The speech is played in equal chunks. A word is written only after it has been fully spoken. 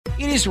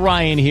It is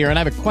Ryan here, and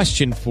I have a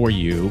question for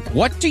you.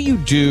 What do you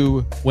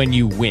do when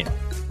you win?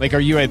 Like, are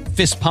you a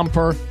fist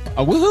pumper,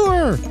 a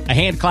woohooer, a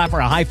hand clapper,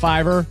 a high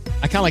fiver?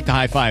 I kind of like the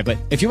high five, but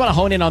if you want to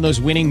hone in on those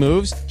winning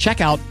moves,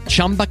 check out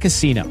Chumba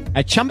Casino.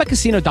 At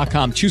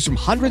ChumbaCasino.com, choose from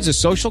hundreds of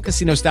social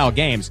casino-style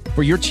games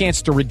for your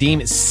chance to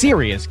redeem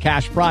serious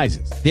cash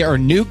prizes. There are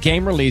new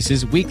game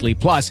releases weekly,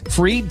 plus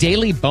free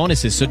daily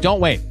bonuses. So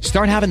don't wait.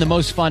 Start having the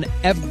most fun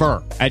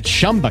ever at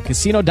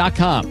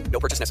ChumbaCasino.com.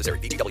 No purchase necessary.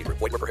 VGW Group.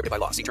 Void where prohibited by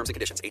law. See terms and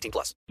conditions. 18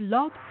 plus.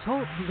 Blog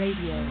Talk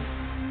Radio.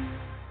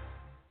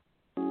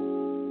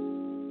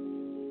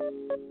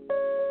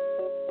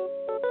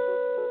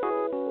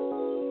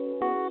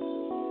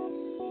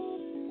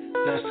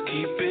 Let's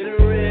keep it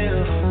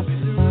real.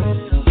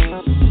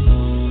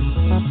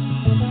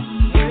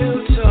 Real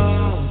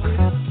talk.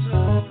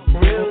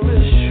 Real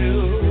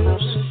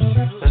issues.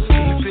 Let's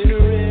keep it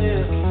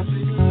real.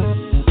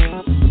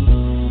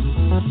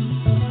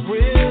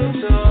 Real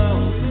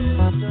talk.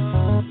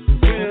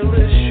 Real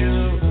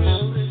issues.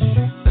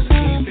 Let's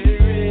keep it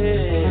real.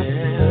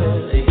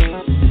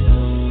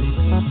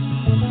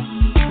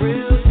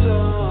 Real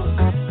talk.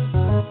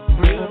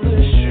 Real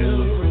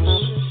issues.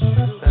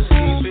 Let's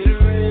keep it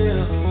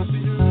real.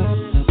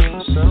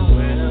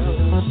 Somewhere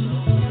else.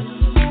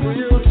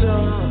 Real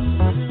talk.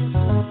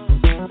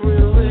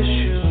 Real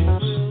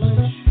issues.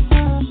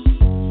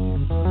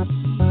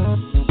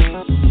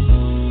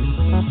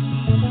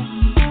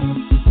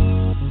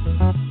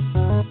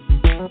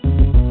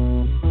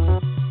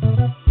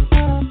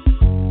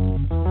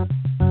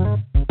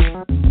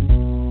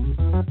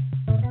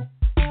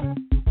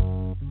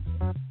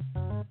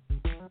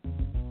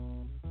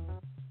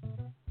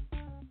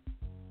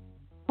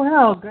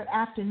 Well, good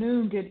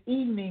afternoon, good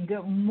evening,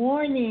 good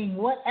morning,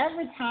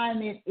 whatever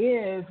time it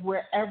is,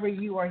 wherever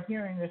you are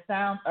hearing the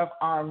sound of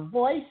our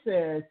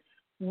voices,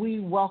 we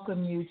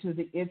welcome you to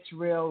the It's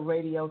Real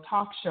Radio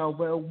Talk Show,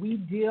 where we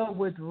deal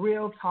with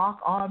real talk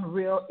on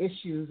real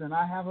issues. And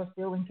I have a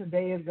feeling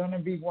today is going to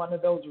be one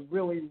of those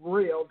really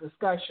real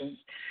discussions.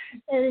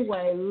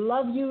 Anyway,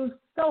 love you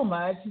so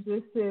much.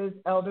 This is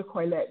Elder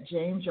Coylette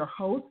James, your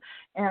host,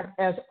 and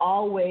as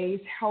always,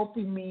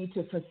 helping me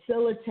to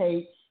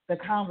facilitate the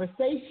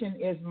conversation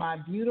is my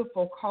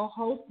beautiful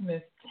co-host,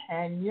 Miss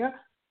Tanya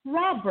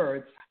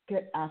Roberts.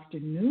 Good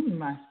afternoon,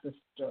 my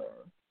sister.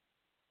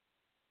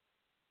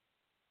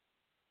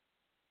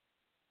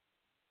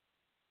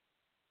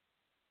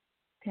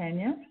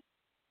 Tanya,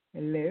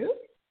 hello?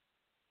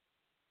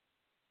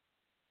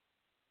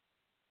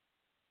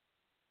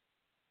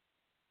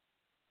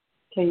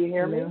 Can you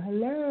hear me?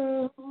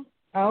 Hello.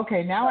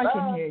 Okay, now Hello. I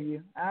can hear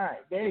you. All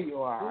right, there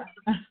you are.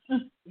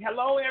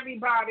 Hello,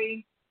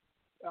 everybody.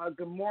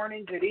 Good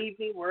morning, good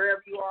evening,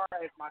 wherever you are.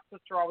 As my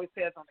sister always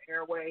says on the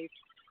airwaves,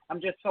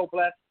 I'm just so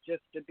blessed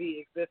just to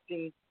be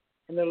existing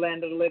in the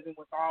land of the living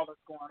with all that's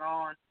going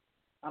on.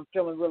 I'm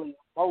feeling really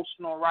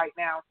emotional right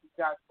now, so you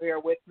guys bear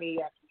with me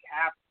as we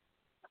have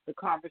the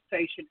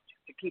conversation,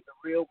 just to keep it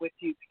real with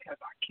you, because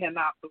I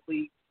cannot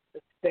believe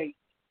the state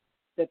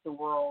that the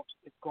world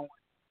is going.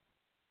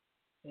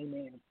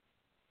 Amen.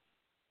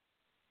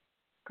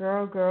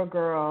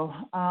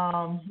 Girl.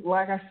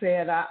 Like I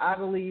said, I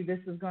believe this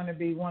is going to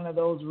be one of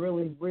those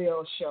really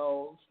real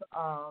shows.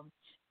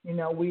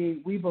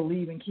 We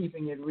believe in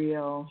keeping it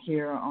real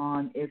here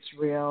on It's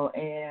Real.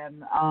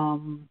 And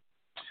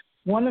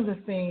one of the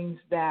things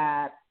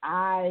that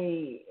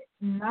I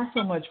not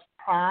so much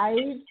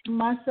pride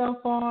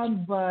myself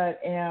on, but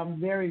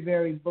am very,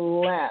 very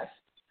blessed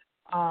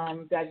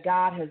that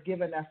God has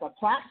given us a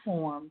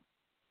platform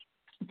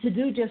to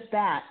do just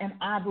that. And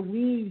I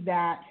believe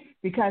that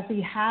because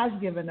he has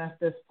given us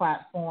this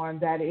platform,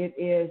 that it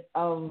is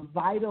of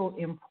vital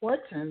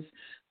importance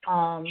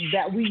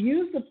that we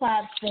use the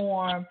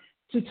platform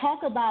to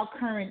talk about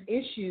current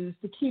issues,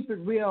 to keep it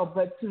real,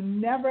 but to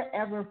never,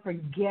 ever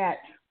forget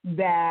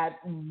that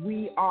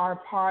we are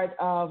part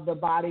of the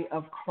body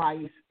of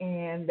Christ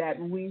and that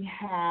we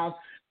have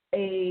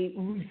a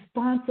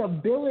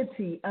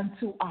responsibility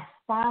unto our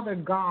Father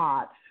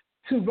God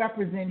to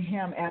represent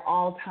him at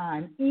all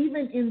times,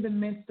 even in the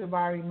midst of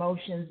our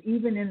emotions,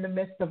 even in the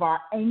midst of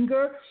our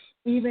anger,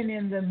 even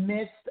in the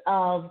midst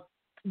of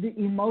the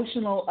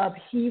emotional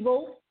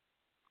upheaval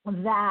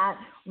that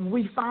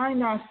we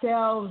find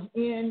ourselves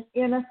in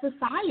a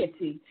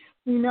society.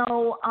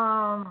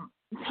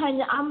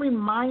 Tanya, I'm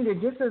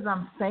reminded, just as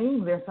I'm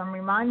saying this, I'm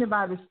reminded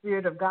by the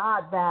Spirit of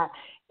God that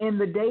in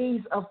the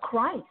days of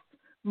Christ,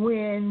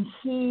 when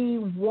he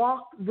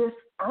walked this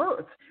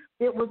earth,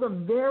 it was a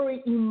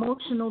very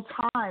emotional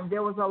time.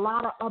 There was a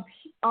lot of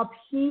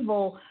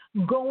upheaval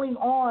going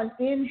on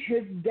in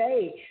his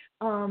day,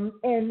 and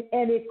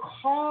it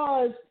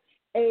caused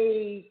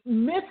a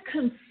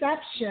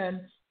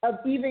misconception of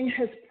even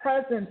his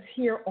presence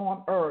here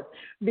on earth,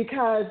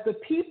 because the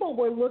people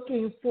were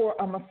looking for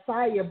a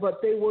Messiah,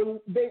 but they were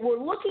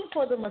looking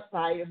for the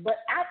Messiah, but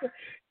at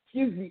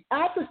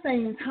the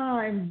same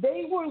time,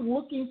 they were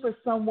looking for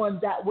someone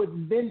that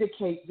would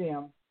vindicate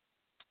them.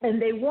 And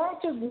they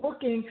weren't just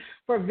looking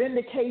for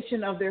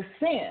vindication of their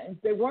sins.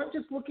 They weren't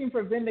just looking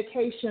for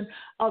vindication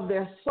of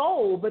their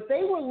soul, but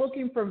they were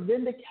looking for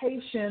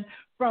vindication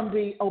from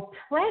the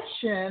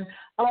oppression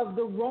of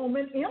the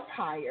Roman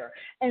Empire.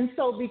 And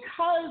so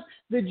because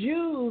the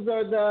Jews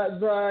or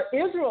the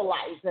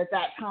Israelites at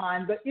that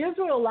time, the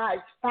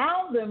Israelites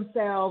found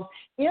themselves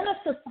in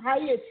a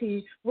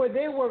society where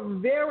they were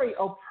very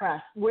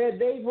oppressed, where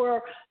they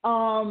were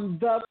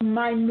the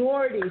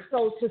minority,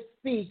 so to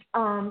speak,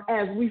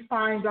 as we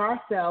find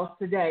ourselves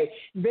today.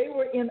 They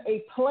were in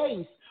a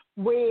place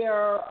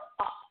where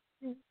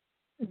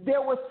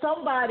there was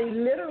somebody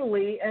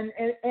literally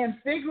and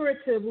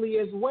figuratively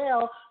as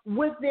well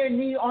with their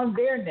knee on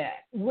their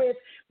neck, with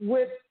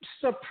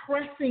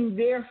suppressing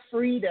their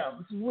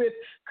freedoms, with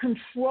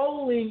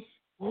controlling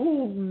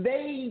who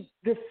they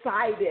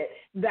decided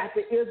that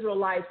the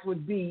Israelites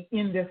would be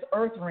in this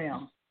earth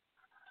realm.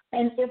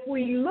 And if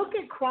we look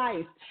at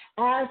Christ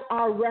as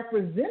our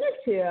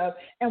representative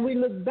and we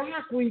look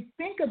back, we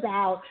think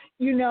about,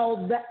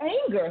 the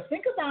anger.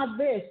 Think about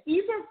this.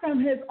 Even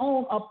from his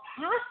own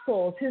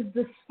apostles, his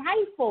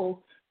disciples,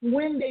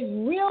 when they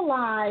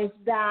realized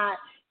that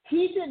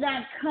he did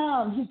not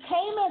come, he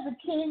came as a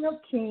King of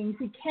Kings,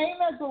 he came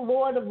as the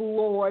Lord of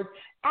Lords,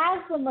 as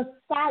the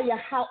Messiah.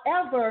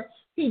 However,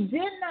 he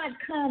did not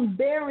come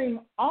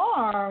bearing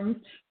arms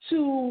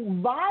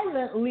to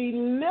violently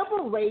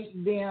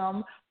liberate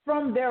them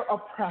from their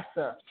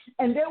oppressor.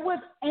 And there was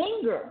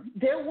anger.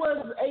 There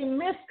was a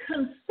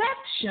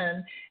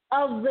misconception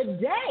of the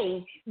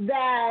day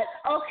that,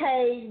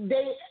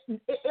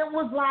 it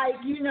was like,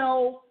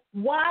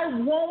 why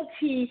won't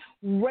he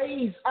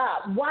raise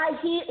up? Why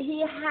he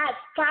had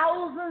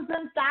thousands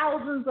and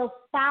thousands of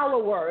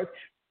followers,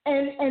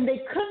 and they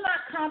could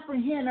not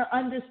comprehend or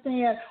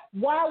understand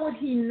why would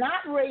he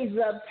not raise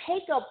up,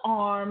 take up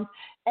arms,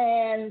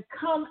 and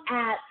come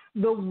at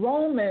the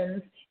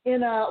Romans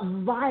in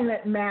a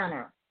violent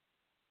manner.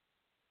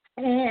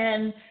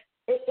 And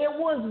it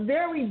was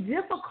very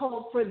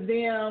difficult for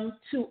them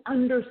to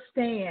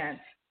understand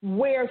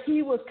where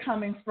he was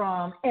coming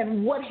from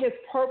and what his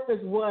purpose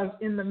was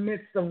in the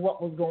midst of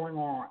what was going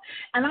on.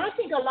 And I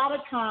think a lot of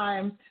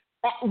times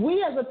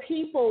we as a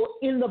people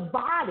in the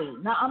body,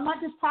 now I'm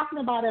not just talking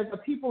about as a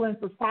people in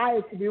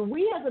society, but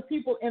we as a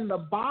people in the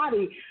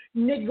body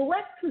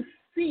neglect to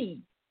see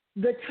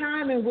the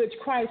time in which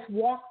Christ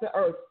walked the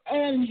earth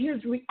and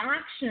his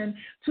reaction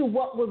to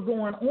what was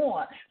going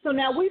on. So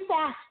now we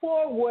fast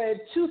forward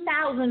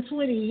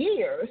 2,020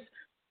 years,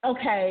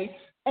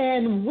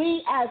 and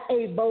we as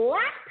a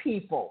black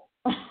people,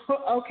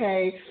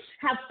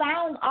 have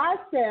found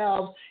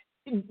ourselves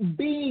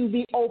being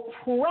the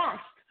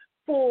oppressed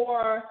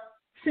for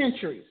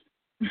centuries,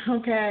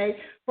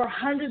 for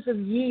hundreds of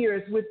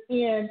years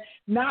within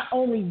not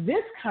only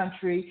this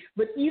country,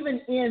 but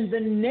even in the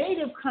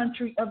native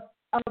country of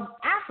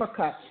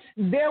Africa.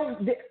 There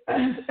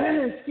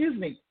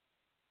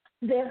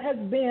has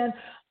been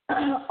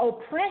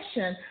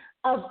oppression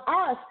of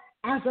us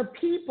as a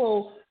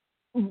people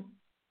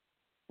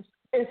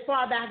as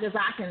far back as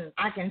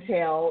I can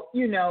tell,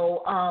 in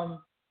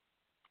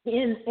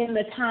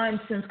the time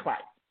since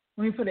Christ.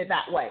 Let me put it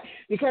that way,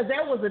 because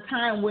there was a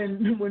time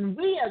when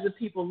we as a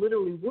people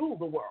literally ruled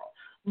the world,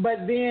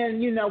 but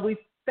then we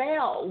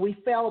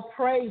fell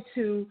prey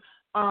to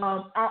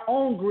our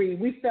own greed.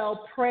 We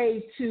fell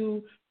prey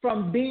to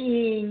from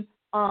being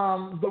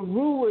the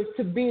rulers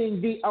to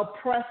being the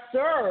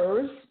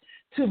oppressors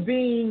to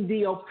being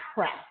the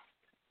oppressed.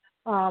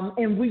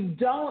 And we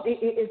don't,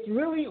 it's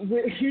really,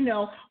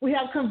 we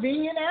have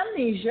convenient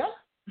amnesia.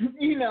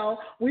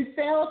 We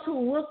fail to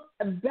look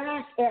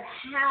back at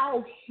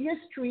how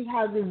history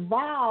has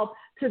evolved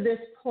to this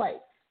place.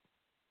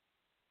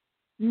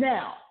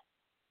 Now,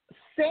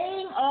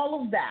 saying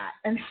all of that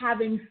and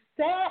having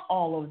said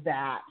all of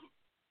that,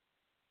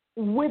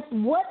 with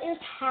what is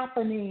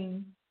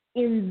happening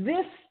in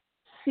this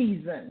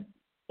season,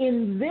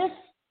 in this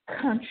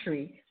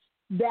country,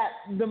 that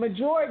the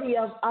majority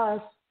of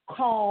us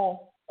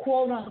call,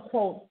 quote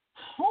unquote,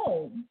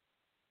 home,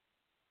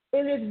 it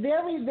is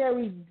very,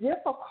 very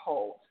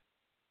difficult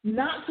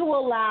not to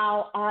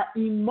allow our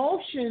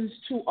emotions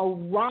to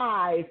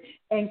arise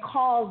and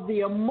cause the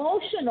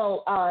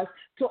emotional us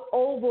to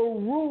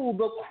overrule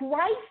the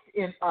Christ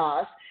in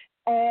us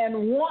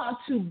and want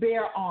to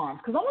bear arms.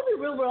 Because I want to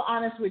be real, real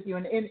honest with you.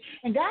 And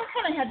God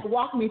kind of had to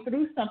walk me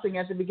through something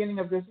at the beginning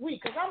of this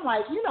week, because I'm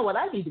like, you know what,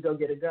 I need to go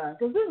get a gun,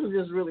 because this is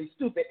just really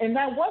stupid. And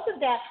that wasn't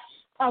that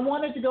I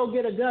wanted to go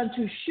get a gun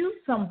to shoot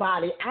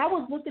somebody. I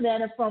was looking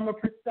at it from a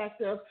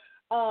perspective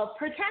of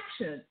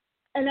protection.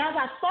 And as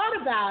I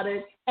thought about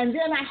it, and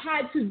then I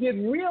had to get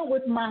real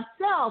with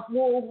myself,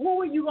 well,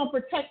 who are you going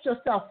to protect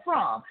yourself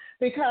from?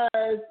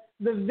 Because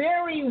the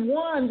very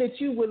one that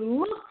you would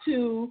look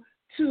to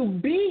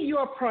be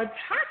your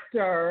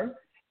protector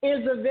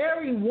is the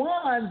very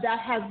one that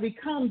has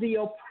become the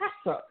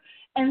oppressor.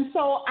 And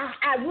so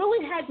I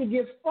really had to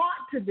give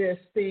thought to this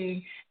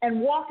thing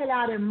and walk it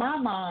out in my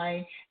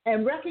mind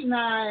and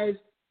recognize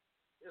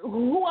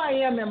who I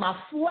am in my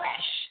flesh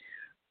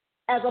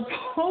as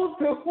opposed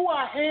to who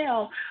I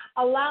am,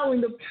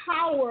 allowing the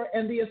power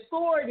and the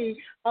authority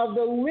of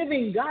the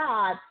living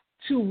God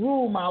to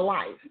rule my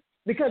life.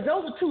 Because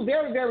those are two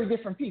very, very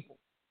different people,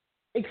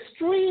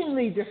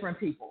 extremely different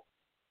people,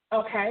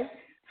 okay?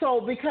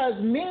 So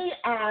because me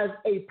as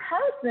a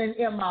person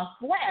in my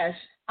flesh,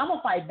 I'm going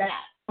to fight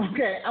back,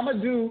 okay? I'm going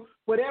to do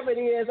whatever it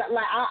is.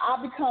 Like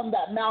I'll become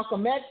that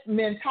Malcolm X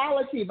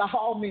mentality by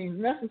all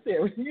means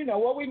necessary. You know,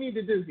 what we need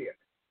to do here,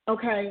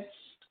 okay?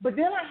 But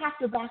then I have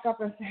to back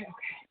up and say,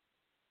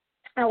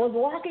 okay, I was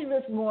walking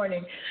this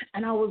morning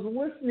and I was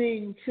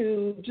listening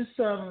to just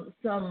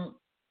some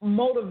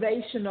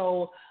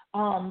motivational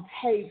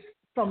tapes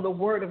from the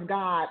Word of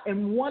God.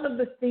 And one of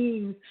the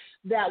things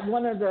that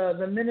one of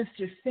the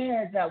ministers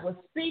said that was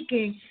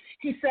speaking,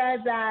 he said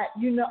that,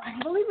 you know,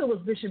 I believe it was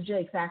Bishop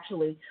Jakes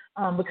actually,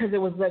 because it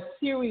was a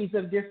series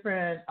of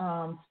different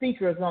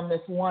speakers on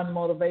this one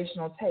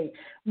motivational tape.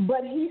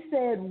 But he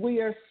said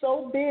we are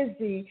so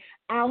busy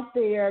out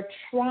there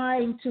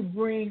trying to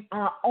bring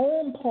our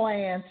own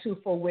plan to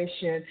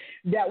fruition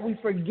that we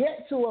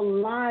forget to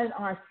align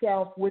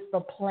ourselves with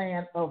the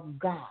plan of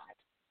God.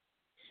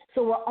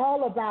 So we're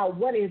all about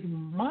what is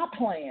my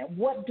plan?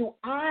 What do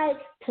I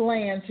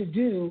plan to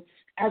do,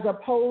 as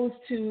opposed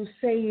to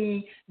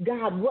saying,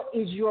 God, what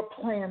is your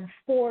plan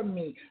for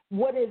me?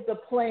 What is the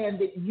plan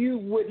that you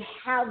would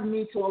have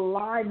me to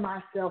align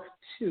myself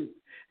to,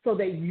 so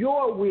that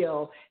your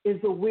will is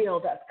the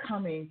will that's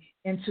coming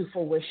into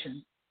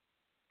fruition?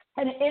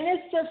 And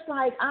it's just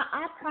like,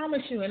 I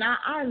promise you, and I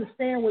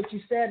understand what you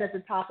said at the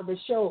top of the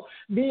show,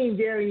 being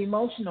very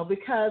emotional,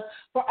 because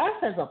for us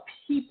as a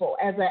people,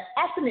 as an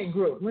ethnic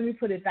group, let me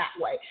put it that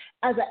way,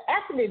 as an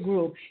ethnic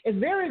group, it's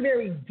very,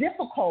 very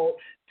difficult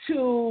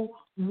to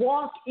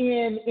walk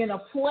in a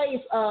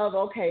place of,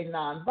 okay,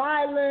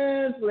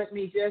 nonviolence, let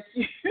me just,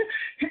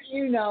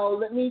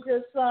 let me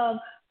just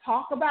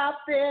talk about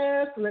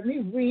this, let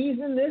me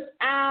reason this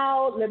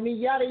out, let me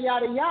yada,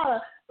 yada,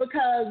 yada,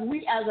 because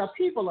we as a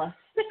people are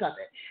sick of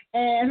it.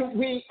 And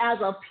we as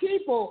a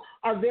people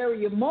are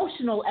very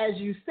emotional, as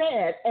you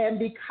said, and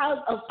because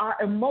of our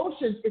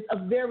emotions, it's a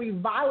very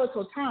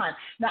volatile time.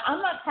 Now,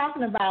 I'm not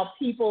talking about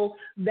people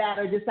that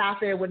are just out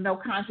there with no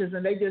conscience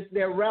and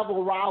they're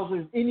rebel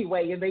rousers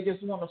anyway, and they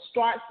just want to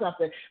start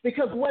something.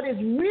 Because what is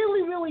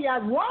really, really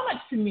ironic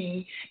to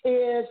me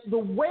is the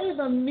way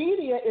the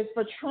media is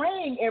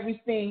portraying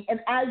everything. And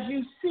as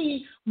you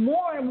see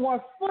more and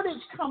more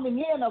footage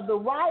coming in of the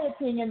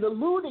rioting and the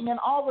looting and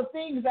all the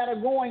things that are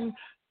going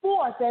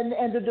forth,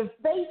 and the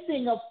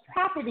defacing of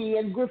property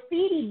and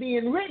graffiti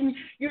being written,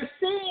 you're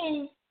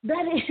seeing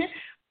that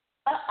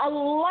a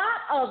lot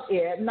of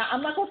it, now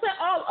I'm not going to say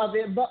all of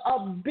it, but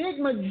a big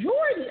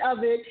majority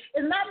of it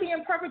is not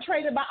being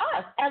perpetrated by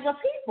us as a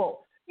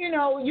people. You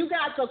know, you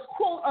got the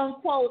quote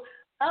unquote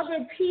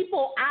other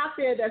people out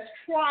there that's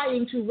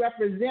trying to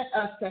represent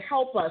us, to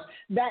help us,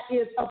 that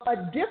is of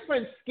a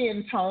different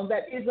skin tone,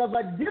 that is of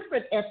a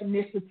different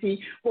ethnicity,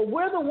 but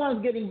we're the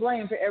ones getting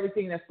blamed for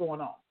everything that's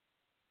going on.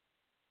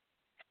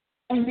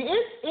 And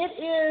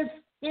it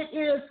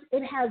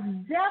has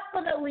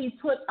definitely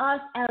put us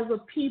as a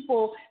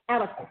people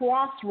at a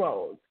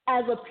crossroads,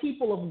 as a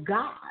people of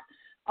God.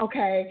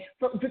 Okay,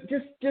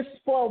 just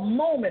for a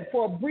moment,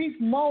 for a brief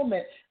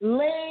moment,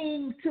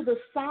 laying to the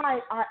side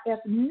our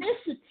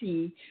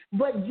ethnicity,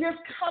 but just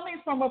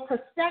coming from a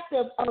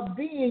perspective of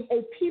being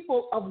a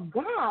people of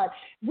God.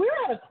 We're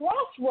at a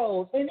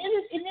crossroads, and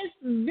it's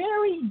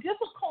very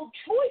difficult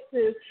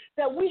choices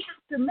that we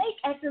have to make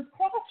at this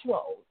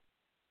crossroads.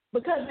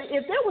 Because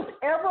if there was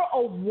ever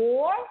a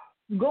war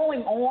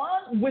going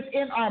on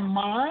within our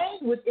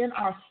mind, within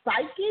our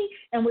psyche,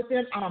 and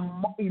within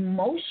our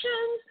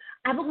emotions,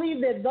 I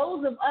believe that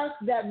those of us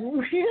that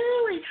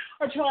really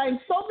are trying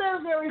so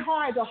very, very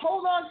hard to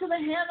hold on to the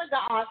hand of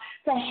God,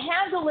 to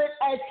handle it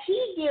as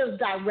He gives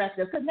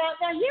directives. Because now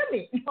hear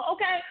me,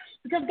 okay?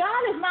 Because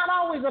God is not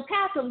always a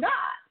passive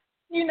God.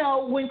 You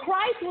know, when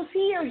Christ was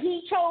here,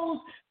 He chose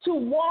to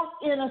walk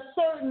in a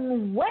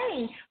certain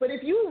way. But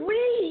if you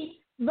read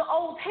the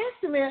Old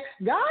Testament,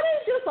 God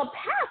ain't just a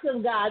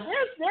passive God.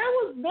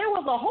 There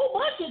was a whole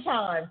bunch of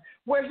times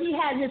where He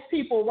had His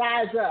people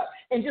rise up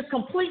and just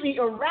completely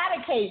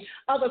eradicate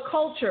other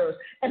cultures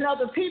and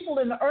other people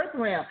in the earth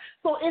realm.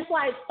 So it's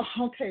like,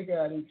 okay,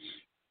 Daddy,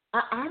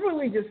 I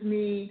really just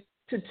need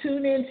to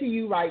tune into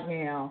you right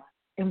now.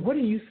 And what are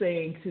you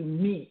saying to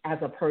me as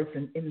a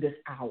person in this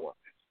hour?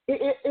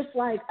 It's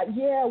like,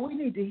 yeah, we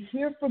need to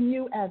hear from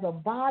you as a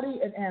body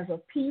and as a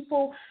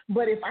people,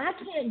 but if I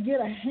can't get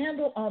a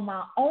handle on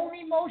my own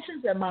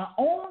emotions and my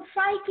own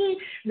psyche,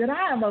 then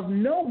I am of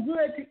no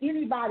good to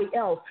anybody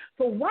else.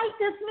 So right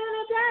this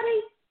minute,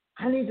 Daddy,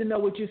 I need to know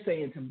what you're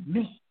saying to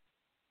me.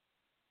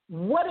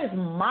 What is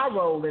my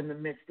role in the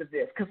midst of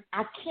this? Because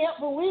I can't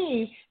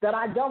believe that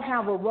I don't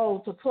have a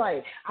role to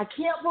play. I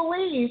can't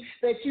believe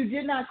that you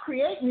did not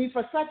create me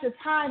for such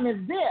a time as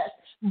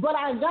this, but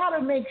I got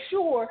to make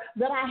sure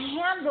that I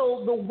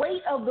handle the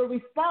weight of the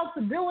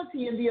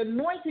responsibility and the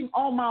anointing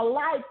on my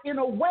life in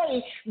a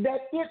way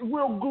that it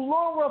will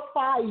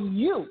glorify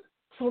you.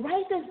 So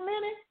right this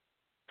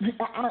minute,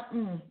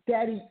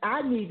 Daddy,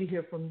 I need to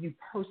hear from you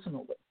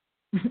personally.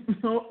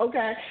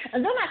 Okay,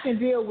 and then I can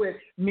deal with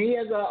me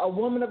as a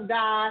woman of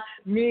God,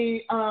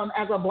 me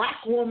as a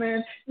black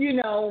woman,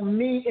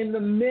 me in the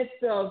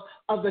midst of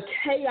the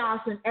chaos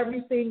and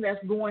everything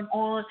that's going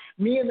on,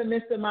 me in the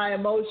midst of my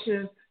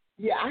emotions.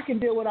 Yeah, I can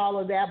deal with all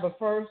of that, but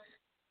first,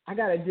 I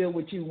got to deal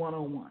with you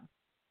one-on-one.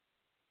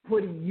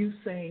 What are you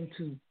saying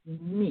to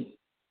me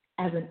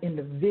as an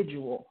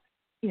individual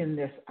in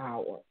this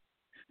hour?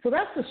 So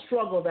that's the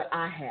struggle that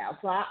I have.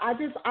 So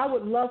I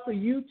would love for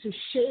you to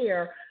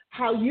share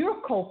how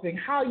you're coping,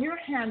 how you're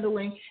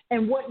handling,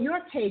 and what your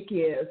take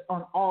is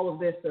on all of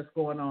this that's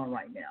going on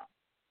right now.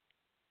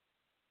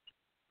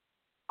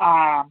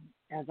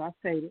 As I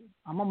stated,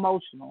 I'm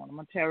emotional, and I'm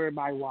going to tell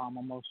everybody why I'm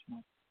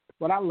emotional.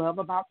 What I love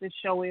about this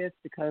show is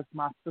because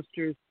my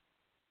sister's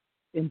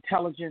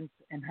intelligence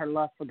and her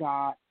love for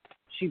God,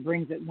 she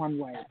brings it one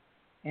way.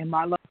 And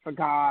my love for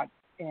God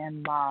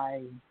and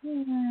my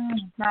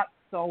not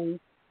so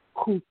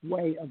couth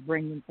way of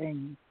bringing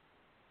things,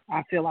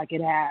 I feel like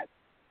it adds,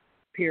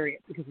 period,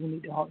 because we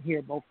need to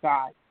hear both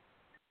sides.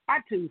 I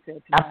too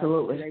said tonight,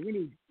 absolutely,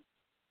 today,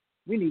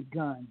 we need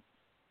guns.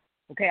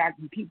 Okay, I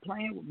can keep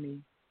playing with me.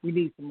 We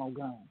need some more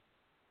guns.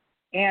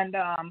 And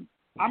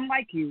I'm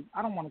like you.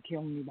 I don't want to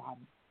kill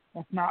anybody.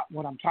 That's not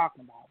what I'm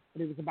talking about.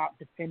 But it was about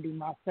defending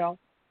myself.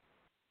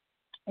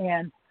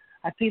 And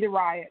I see the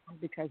riot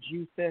because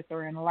you, sis,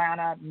 are in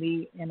Atlanta,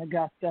 me in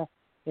Augusta.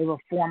 They were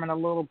forming a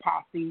little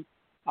posse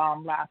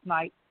last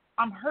night.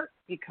 I'm hurt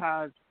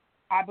because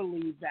I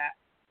believe that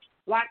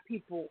Black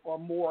people are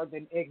more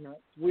than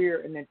ignorant.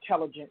 We're an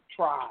intelligent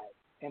tribe,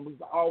 and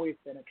we've always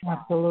been a tribe.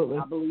 Absolutely.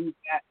 I believe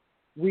that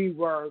we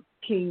were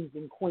kings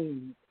and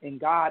queens, and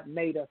God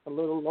made us a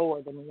little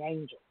lower than the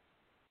angels.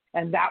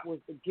 And that was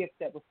the gift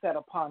that was set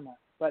upon us.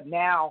 But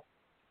now,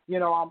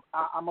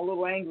 I'm a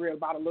little angry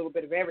about a little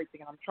bit of everything,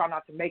 and I'm trying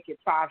not to make it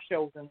 5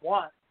 shows in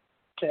one,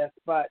 sis.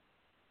 But,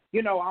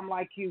 I'm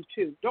like you,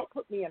 too. Don't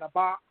put me in a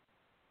box,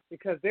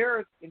 because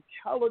there's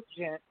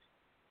intelligent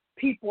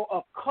people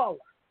of color,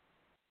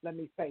 let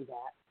me say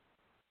that,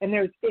 and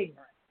there's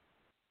ignorance.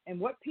 And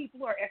what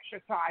people are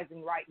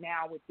exercising right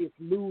now with this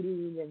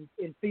looting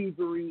and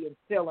thievery and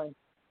stealing,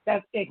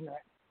 that's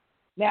ignorant.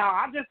 Now,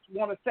 I just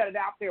want to set it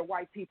out there,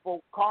 white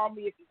people. Call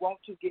me if you want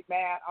to, get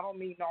mad. I don't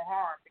mean no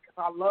harm, because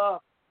I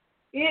love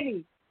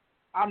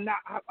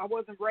I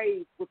wasn't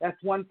raised with,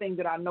 that's one thing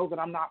that I know, that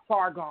I'm not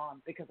far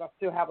gone, because I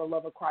still have a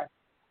love of Christ.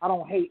 I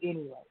don't hate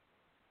anyway.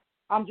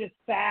 I'm just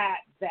sad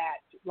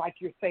that, like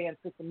you're saying,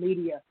 social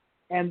media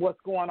and what's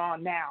going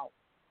on now,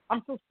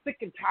 I'm so sick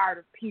and tired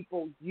of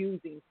people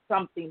using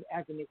something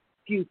as an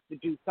excuse to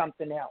do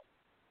something else.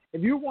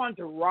 If you want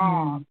to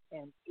rob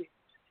and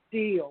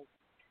steal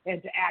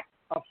and to act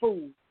a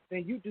fool,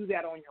 then you do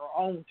that on your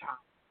own time.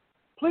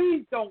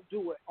 Please don't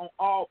do it on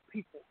all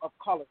people of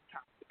color's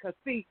time. Because,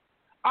 see,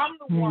 I'm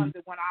the one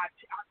that when I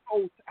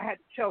had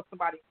to tell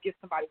somebody, get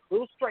somebody a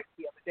little straight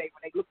the other day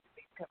when they looked at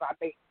me, because I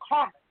made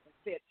comments and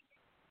said to me,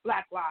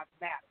 Black Lives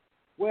Matter.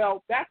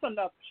 Well, that's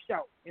another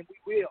show, and we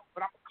will,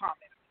 but I'm going to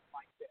comment on it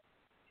like this.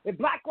 If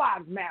Black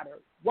Lives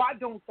Matter, why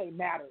don't they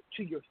matter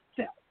to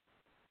yourself?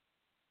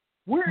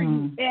 Where are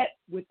you at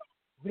with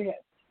this?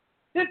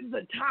 This is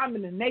a time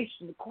in the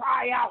nation to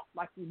cry out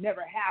like we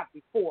never have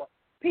before.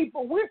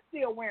 People, we're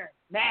still wearing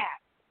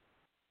masks.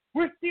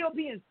 We're still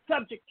being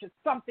subject to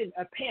something,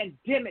 a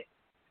pandemic,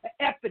 an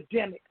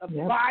epidemic of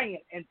buying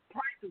and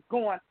prices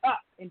going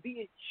up and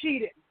being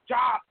cheated,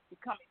 jobs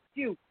becoming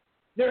few.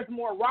 There's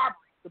more robberies.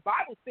 The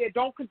Bible said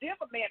don't condemn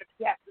a man if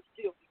he has to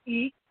steal to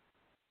eat.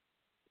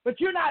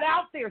 But you're not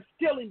out there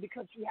stealing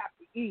because you have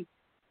to eat.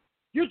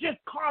 You're just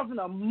causing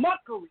a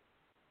mockery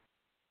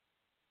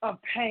of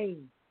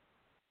pain.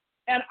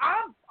 And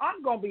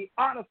I'm going to be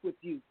honest with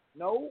you.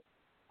 No,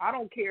 I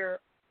don't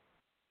care.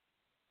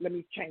 Let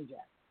me change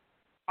that.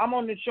 I'm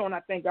on this show, and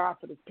I thank God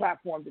for this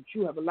platform that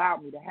you have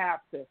allowed me to have,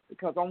 sis,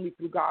 because only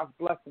through God's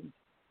blessings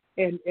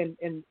and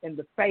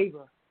the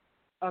favor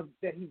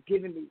that he's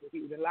given me, that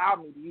he would allow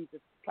me to use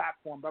this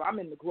platform. But I'm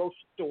in the grocery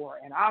store,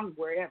 and I'm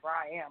wherever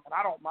I am, and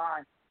I don't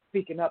mind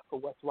speaking up for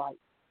what's right.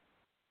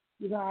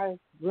 You guys,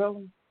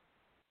 really?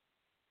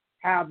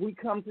 Have we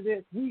come to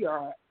this? We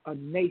are a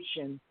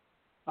nation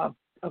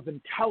of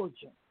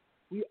intelligence.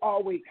 We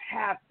always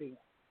have been.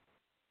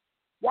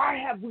 Why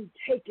have we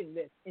taken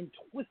this and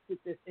twisted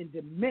this and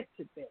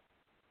demented this?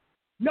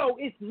 No,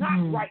 it's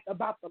not right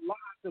about the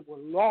lives that were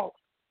lost.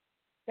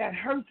 That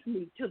hurts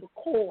me to the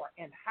core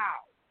and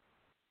how.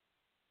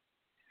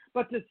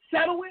 But to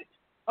settle it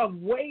of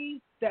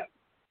ways that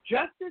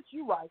justice,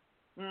 you're right,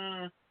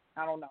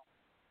 I don't know.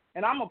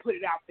 And I'm going to put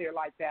it out there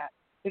like that.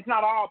 It's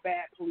not all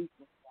bad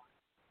policemen.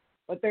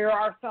 But there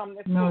are some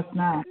that... No, it's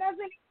not. And that's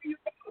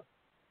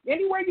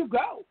anywhere you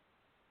go.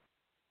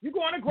 You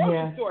go in a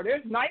grocery store,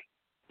 there's nice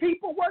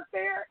people work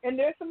there, and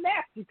there's some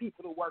nasty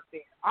people that work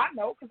there. I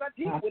know, because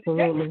I deal with it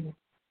daily.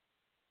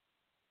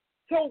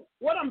 So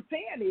what I'm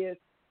saying is,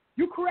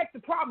 you correct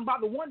the problem by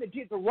the one that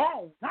did the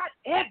wrong. Not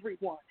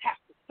everyone has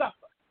to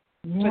suffer.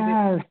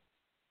 Yes.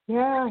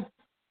 Yes.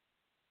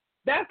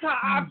 That's how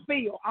I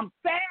feel. I'm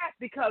sad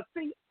because,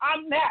 see,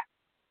 I'm that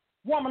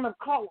woman of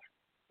color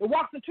that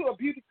walks into a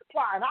beauty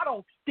supply and I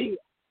don't steal.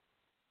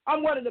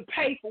 I'm willing to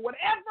pay for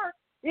whatever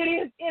it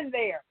is in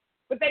there.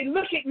 But they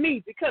look at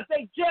me because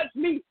they judge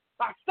me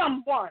by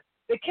someone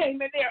that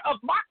came in there of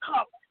my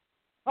color,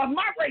 of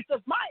my race,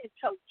 of my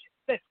intelligence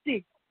that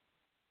steals.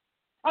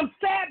 I'm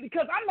sad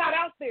because I'm not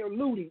out there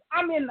looting.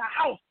 I'm in the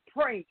house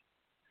praying.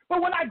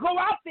 But when I go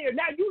out there,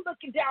 now you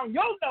looking down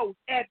your nose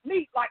at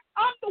me like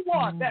I'm the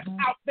one that's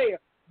out there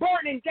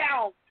burning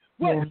down.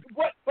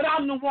 But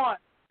I'm the one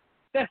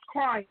that's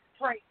crying,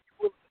 praying,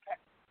 willing to pay.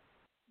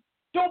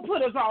 Don't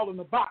put us all in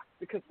the box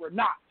because we're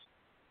not.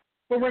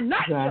 But we're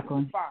not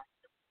justifying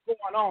what's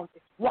going on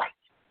is right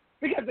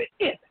because it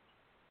isn't.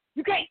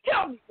 You can't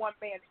tell me one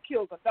man that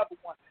kills another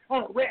one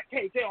on a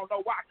rampage. They don't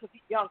know why because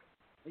he's younger.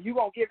 And you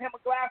going to give him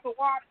a glass of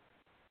water?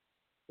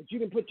 But you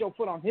didn't put your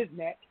foot on his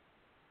neck.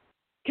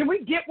 Can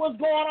we get what's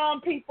going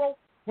on, people?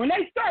 When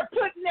they start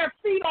putting their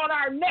feet on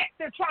our neck,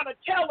 they're trying to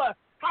tell us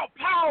how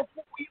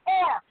powerful we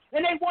are,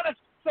 and they want us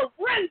to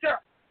surrender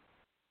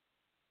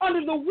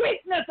under the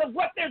weakness of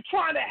what they're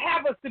trying to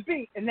have us to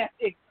be, and that's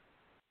ignorance.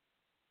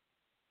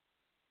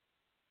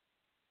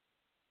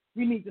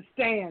 We need to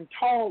stand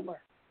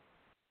taller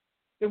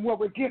than what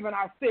we're giving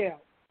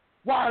ourselves.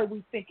 Why are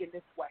we thinking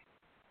this way?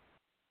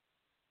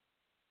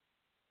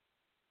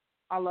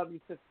 I love you,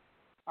 sister.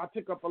 I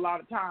took up a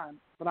lot of time,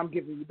 but I'm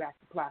giving you back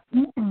the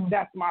platform.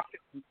 That's my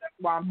feeling. That's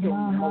why I'm feeling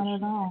emotional. Not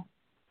at all.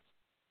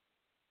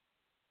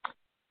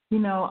 You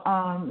know,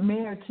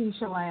 Mayor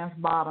Keisha Lance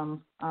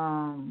Bottoms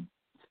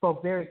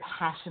spoke very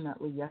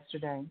passionately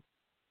yesterday.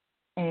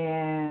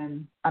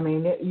 And, I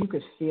mean, you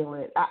could feel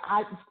it.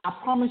 I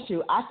promise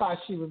you, I thought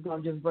she was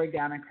going to just break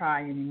down and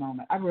cry any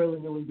moment. I really,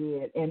 really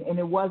did. And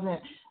it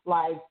wasn't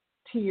like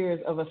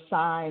tears of a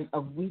sign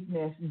of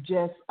weakness,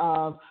 just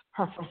of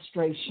her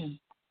frustration,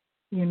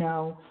 you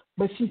know.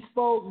 But she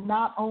spoke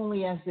not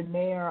only as the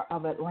mayor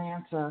of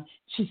Atlanta,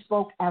 she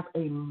spoke as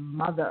a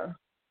mother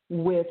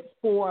with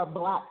 4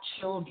 black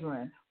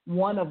children,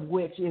 one of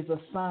which is a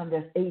son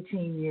that's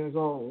 18 years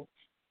old.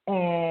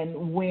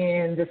 And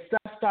when the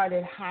stuff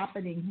started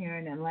happening here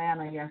in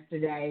Atlanta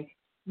yesterday,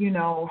 you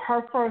know,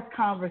 her first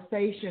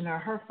conversation or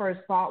her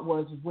first thought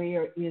was,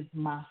 where is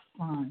my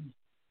son?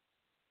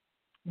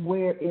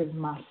 Where is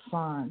my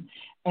son?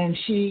 And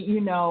she,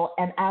 you know,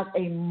 and as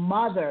a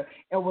mother,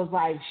 it was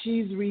like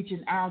she's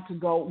reaching out to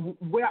go,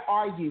 where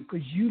are you?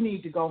 Because you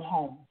need to go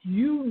home.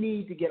 You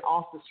need to get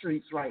off the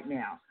streets right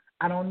now.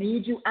 I don't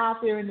need you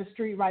out there in the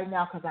street right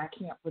now because I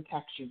can't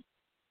protect you.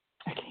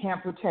 I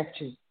can't protect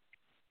you.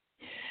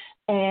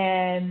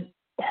 And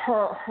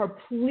her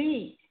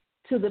plea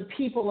to the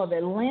people of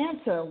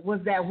Atlanta was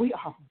that we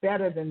are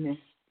better than this.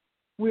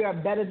 We are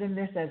better than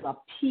this as a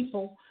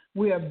people.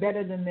 We are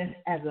better than this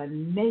as a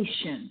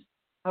nation,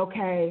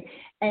 okay?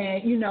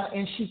 And, you know,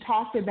 and she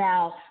talked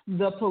about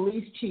the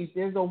police chief.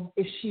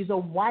 She's a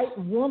white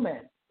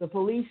woman, the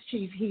police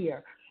chief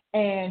here.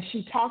 And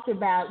she talked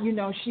about, you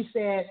know, she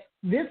said,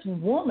 this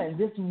woman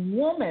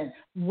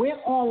went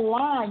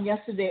online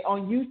yesterday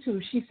on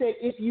YouTube. She said,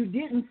 if you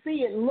didn't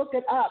see it, look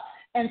it up,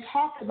 and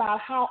talked about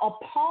how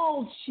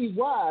appalled she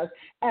was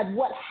at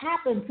what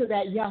happened to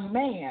that young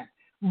man.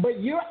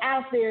 But you're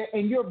out there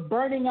and you're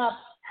burning up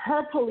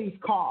her police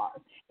cars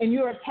and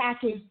you're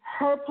attacking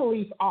her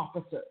police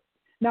officers.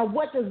 Now,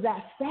 what does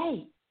that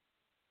say?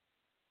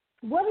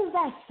 What does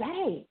that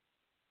say?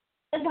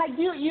 It's like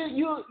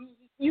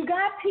you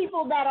got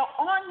people that are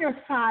on your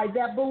side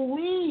that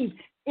believe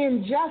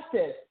in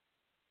justice.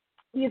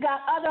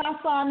 I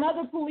saw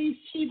another police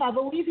chief, I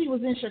believe he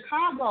was in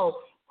Chicago,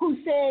 who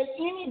said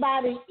any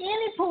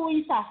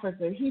police officer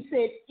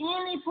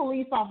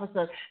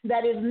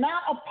that is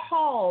not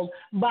appalled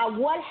by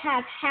what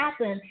has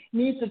happened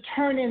needs to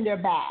turn in their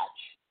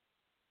badge.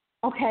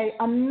 Okay,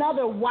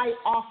 another white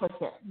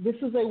officer. This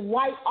is a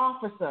white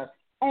officer.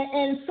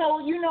 And so,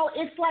 you know,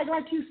 it's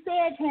like you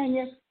said,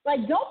 Tanya,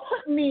 like don't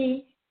put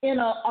me in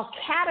a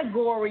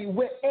category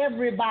with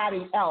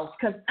everybody else,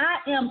 because I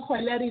am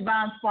Quilette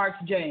Von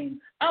Sparks James.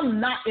 I'm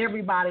not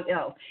everybody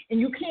else. And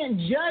you can't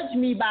judge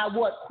me by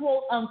what,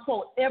 quote,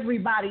 unquote,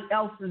 everybody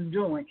else is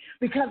doing,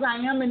 because I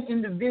am an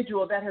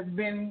individual that has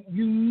been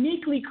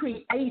uniquely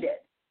created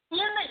in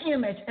the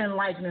image and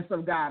likeness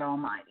of God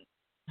Almighty.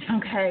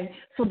 Okay?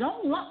 So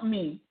don't lump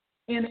me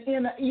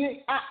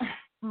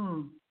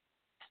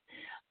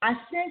I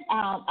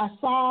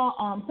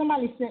saw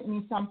somebody sent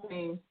me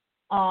something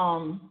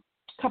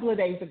a couple of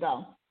days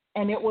ago,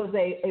 and it was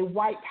a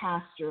white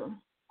pastor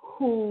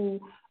who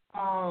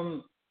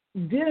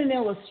did an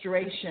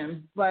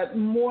illustration, but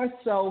more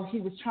so he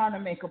was trying to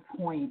make a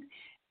point.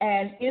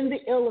 And in the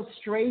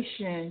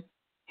illustration,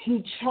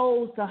 he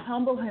chose to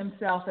humble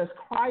himself as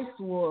Christ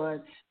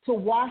would to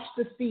wash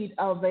the feet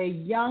of a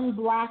young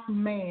black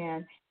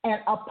man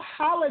and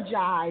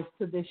apologize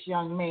to this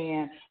young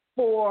man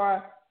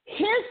for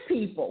his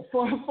people,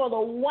 for the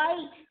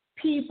white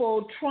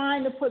people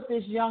trying to put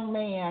this young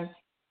man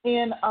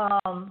in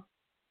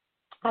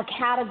a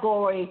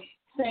category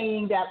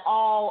saying that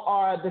all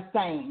are the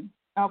same.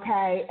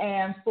 okay,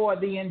 and for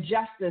the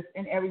injustice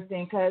and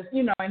everything, because,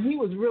 and he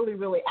was really,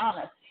 really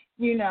honest,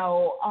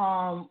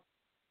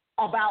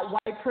 about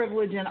white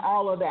privilege and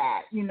all of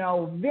that, he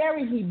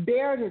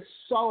bared his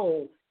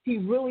soul. He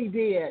really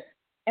did.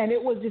 And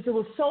it was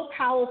so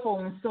powerful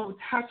and so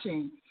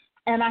touching.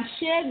 And I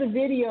shared the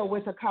video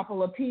with a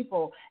couple of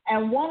people,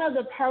 and one of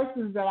the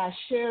persons that I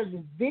shared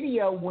the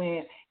video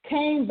with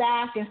came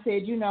back and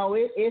said,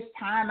 it's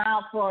time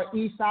out for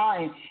Esau,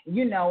 and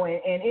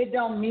it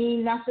don't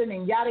mean nothing,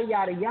 and yada,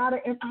 yada,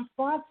 yada. And I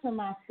thought to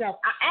myself,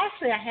 I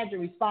had to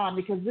respond,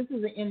 because this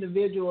is an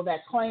individual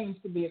that claims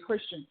to be a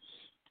Christian.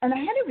 And I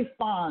had to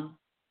respond.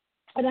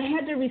 And I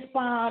had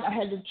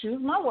to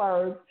choose my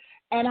words,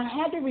 and I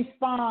had to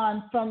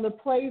respond from the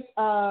place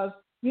of,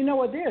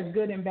 there's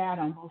good and bad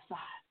on both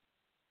sides.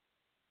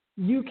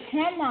 You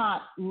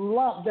cannot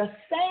lump the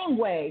same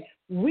way.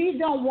 We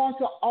don't want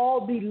to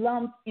all be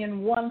lumped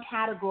in one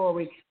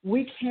category.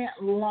 We can't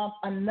lump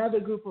another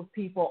group of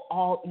people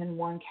all in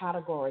one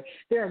category.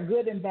 There are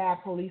good and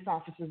bad police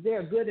officers.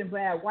 There are good and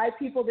bad white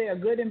people. There are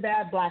good and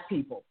bad black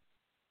people.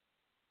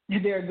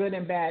 There are good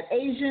and bad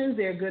Asians.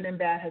 There are good and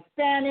bad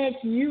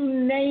Hispanics. You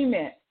name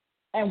it.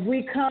 And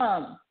we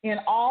come in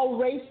all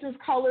races,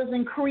 colors,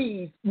 and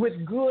creeds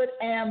with good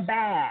and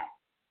bad.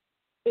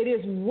 It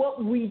is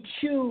what we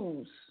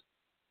choose.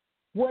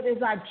 What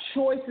is our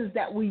choices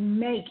that we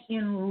make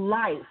in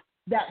life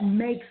that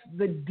makes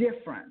the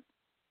difference?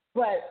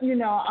 But,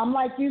 I'm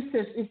like you,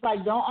 sis. It's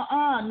like, no.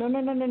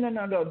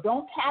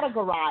 Don't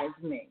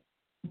categorize me.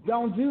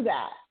 Don't do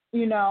that.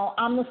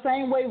 I'm the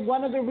same way.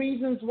 One of the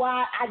reasons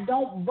why I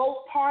don't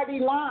vote party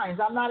lines,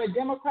 I'm not a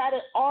Democrat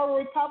or a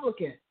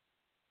Republican,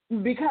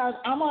 because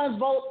I'm going to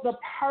vote the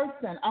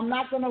person. I'm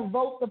not going to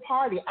vote the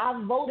party.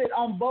 I've voted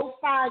on both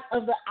sides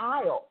of the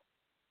aisle.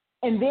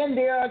 And then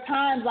there are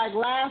times like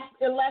last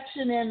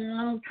election, and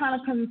I'm kind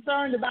of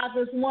concerned about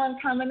this one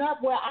coming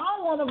up, where I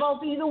don't want to vote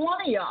for either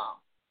one of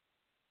y'all.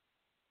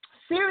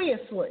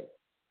 Seriously.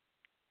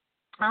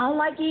 I don't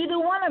like either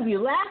one of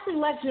you. Last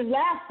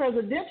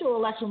presidential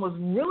election was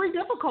really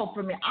difficult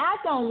for me. I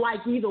don't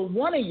like either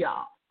one of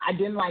y'all. I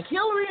didn't like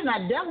Hillary, and I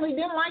definitely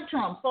didn't like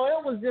Trump. So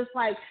it was just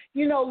like,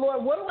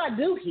 Lord, what do I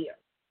do here?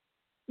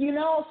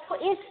 So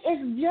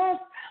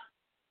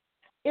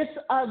it's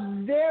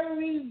a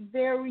very,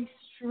 very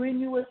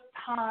strenuous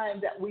time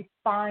that we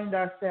find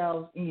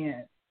ourselves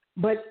in.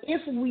 But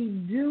if we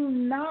do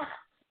not,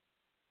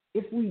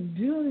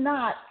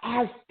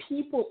 as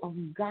people of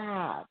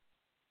God,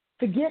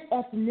 forget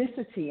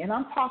ethnicity, and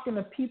I'm talking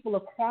to people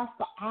across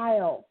the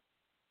aisle.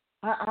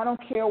 I don't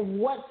care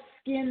what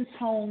skin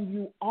tone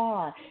you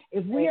are.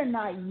 If we are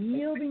not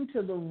yielding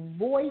to the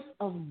voice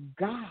of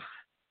God,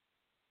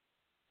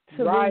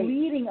 to the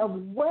leading of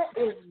what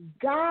is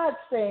God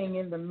saying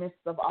in the midst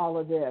of all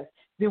of this,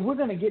 then we're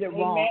going to get it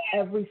wrong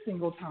every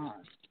single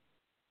time.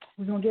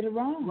 We're going to get it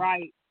wrong.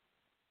 Right.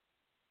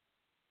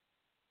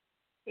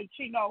 But,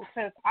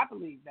 sis, I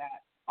believe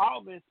that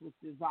all this was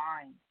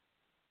designed.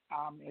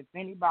 If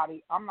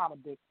anybody, I'm not a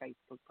big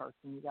Facebook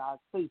person, you guys,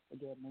 please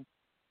forgive me.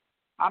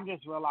 I'm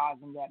just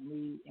realizing that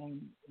me and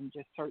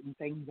just certain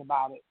things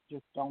about it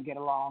just don't get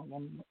along.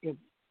 And if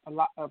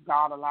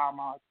God allow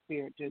my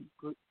spirit to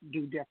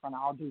do different,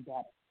 I'll do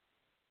better.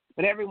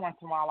 But every once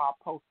in a while I'll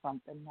post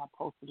something. I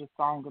posted a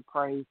song of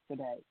praise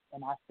today,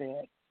 and I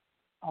said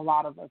a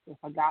lot of us have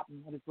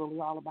forgotten what it's really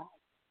all about.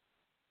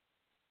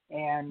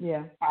 And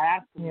I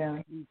asked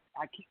him,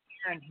 I keep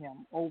hearing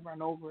him over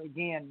and over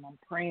again, and I'm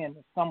praying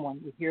that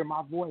someone will hear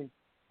my voice.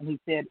 And he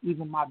said,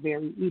 even my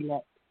very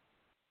elect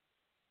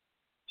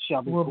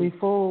shall be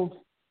fooled.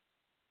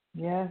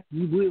 Yes.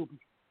 You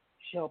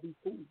shall be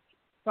fooled.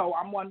 So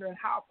I'm wondering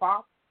how,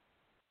 Father,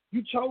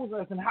 you chose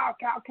us, and how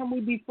can we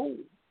be fooled?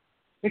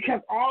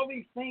 Because all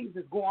these things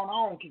that's going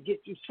on can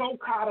get you so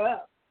caught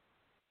up.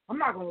 I'm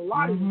not going to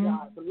lie to you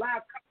guys. The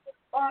last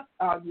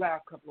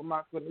couple of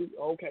months,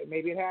 okay,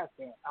 maybe it has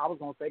been. I was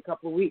going to say a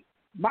couple of weeks.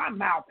 My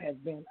mouth has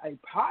been a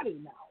potty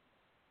mouth.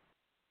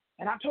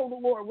 And I told the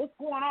Lord, what's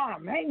going on?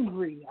 I'm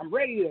angry. I'm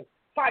ready to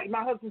fight.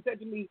 My husband said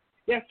to me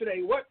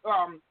yesterday, what,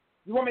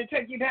 you want me to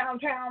take you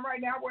downtown right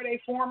now where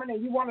they forming,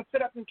 and you want to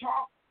sit up and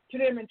talk to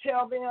them and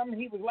tell them? And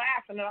he was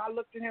laughing, and I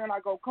looked at him and I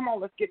go, come on,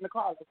 let's get in the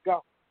car. Let's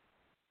go.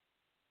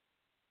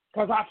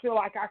 Because I feel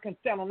like I can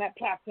stand on that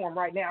platform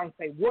right now and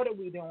say, what are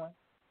we doing?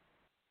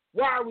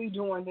 Why are we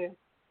doing this?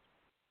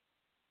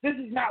 This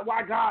is not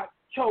why God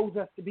chose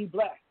us to be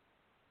blessed.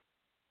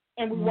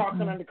 And we're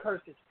walking under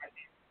curses right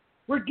now.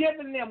 We're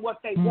giving them what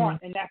they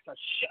want, and that's a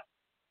show.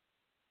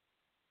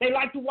 They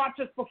like to watch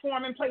us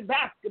perform and play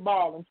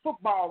basketball and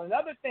football and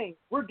other things.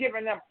 We're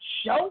giving them a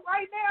show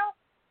right now?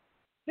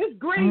 This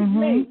grieves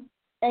me.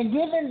 And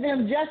giving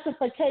them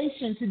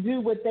justification to do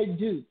what they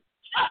do.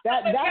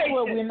 That's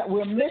where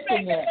we're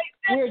missing it.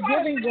 We're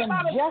giving them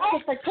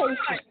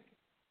justification.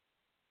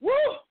 Woo!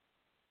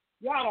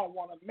 Y'all don't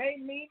want to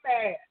make me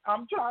mad.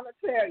 I'm trying to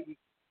tell you.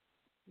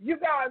 You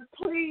guys,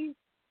 please,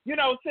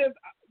 since,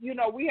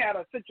 we had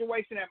a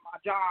situation at my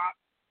job,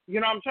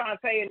 I'm trying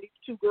to say, and these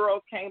two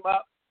girls came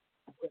up,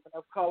 women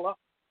of color,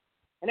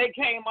 And they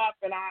came up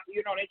and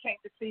they came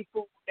to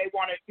seafood. They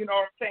wanted,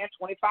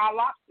 25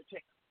 lobster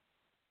chicken.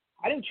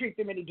 I didn't treat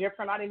them any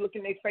different. I didn't look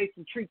in their face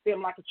and treat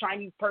them like a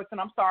Chinese person.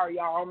 I'm sorry,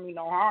 y'all. I don't mean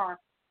no harm.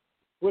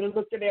 Would have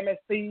looked at them as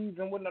thieves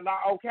and wouldn't have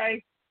thought,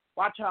 okay,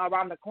 watch y'all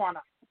around the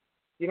corner.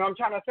 You know what I'm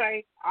trying to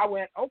say? I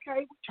went,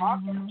 okay, what y'all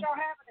having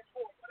it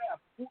for?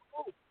 Whatever.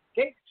 Ooh.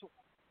 Gave it to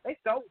them. They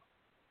sold it.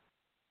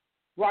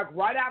 Walked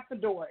right out the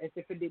door as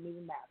if it didn't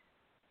even matter.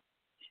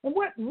 And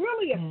what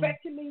really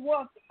affected me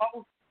was the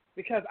most,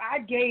 because I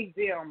gave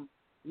them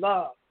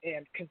love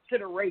and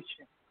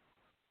consideration.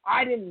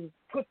 I didn't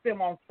put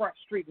them on Front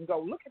Street and go,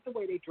 look at the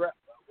way they dress.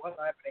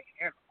 Whatever they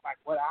hair look like.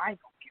 What I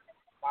ain't going to give them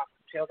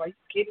lobster tails. Are you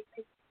kidding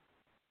me?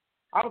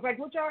 I was like,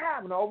 what y'all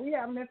having? Oh, we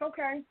having this.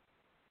 Okay.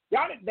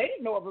 They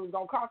didn't know if it was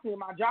going to cost me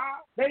my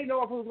job. They didn't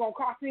know if it was going to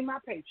cost me my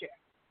paycheck.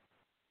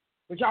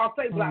 But y'all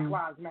say Black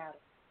Lives Matter.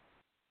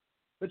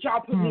 But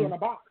y'all put me in a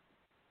box.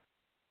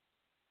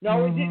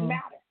 No, it didn't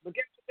matter. But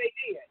guess what they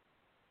did?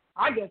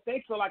 I guess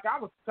they feel like I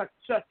was such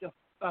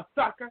a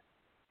sucker.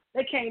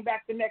 They came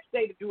back the next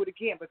day to do it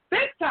again. But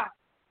this time,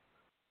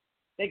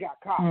 they got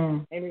caught.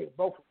 And it was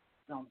both of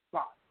them on the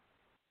spot.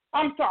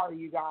 I'm sorry,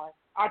 you guys.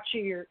 I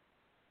cheered.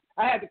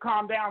 I had to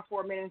calm down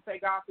for a minute and say,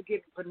 God, forgive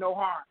me for no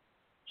harm.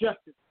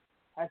 Justice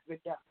has been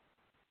done.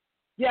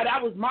 Yeah,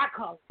 that was my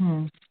color.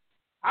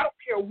 I don't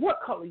care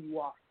what color you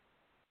are.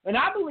 And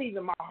I believe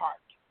in my heart,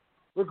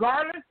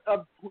 regardless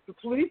of the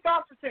police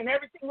officer and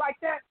everything like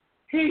that,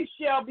 he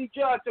shall be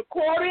judged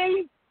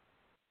according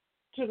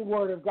to the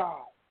word of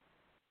God.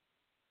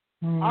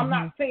 I'm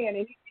not saying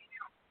anything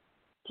else.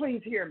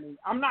 Please hear me.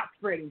 I'm not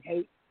spreading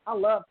hate. I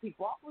love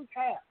people. I always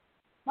have.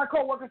 My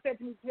coworker said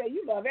to me today,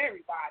 you love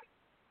everybody.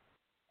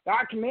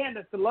 God commanded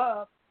us to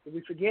love. Did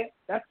we forget?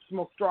 That's the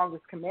most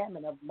strongest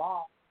commandment of them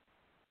all.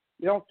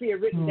 You don't see it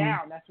written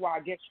down. That's why I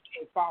guess you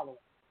can't follow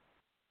it.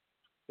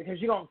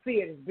 Because you don't see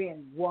it as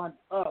being one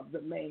of the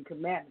main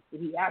commandments.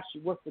 But he asked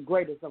you, what's the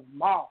greatest of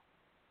them all?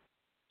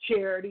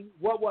 Charity.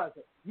 What was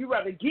it? You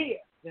rather give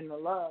than to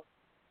love.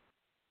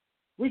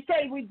 We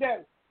say we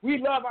do. We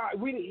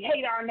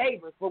hate our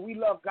neighbors, but we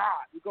love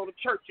God. We go to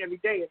church every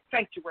day at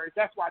sanctuaries.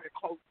 That's why they're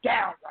closed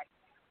down right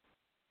now.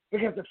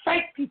 Because the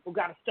fake people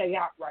got to stay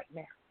out right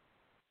now.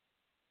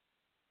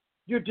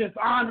 You're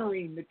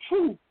dishonoring the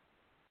true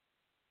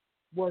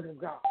word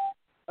of God.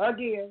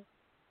 Again,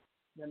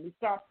 let me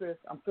stop this.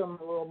 I'm feeling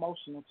a little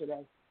emotional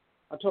today.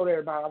 I told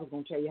everybody I was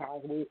going to tell you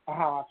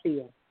how I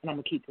feel, and I'm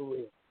going to keep it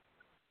real.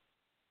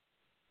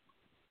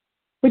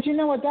 But you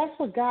know what? That's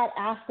what God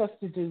asked us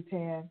to do,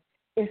 Tam,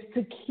 is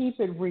to keep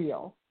it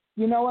real.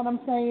 You know what I'm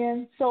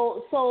saying?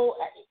 So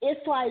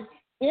it's like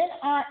in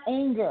our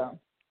anger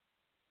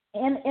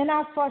and in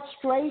our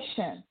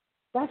frustration,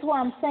 that's why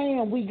I'm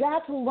saying we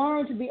got to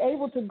learn to be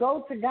able to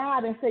go to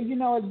God and say, you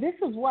know, this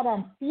is what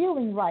I'm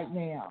feeling right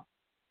now.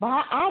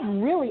 But I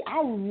really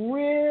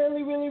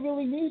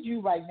need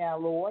you right now,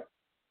 Lord,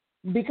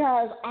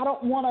 because I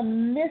don't want to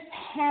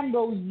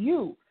mishandle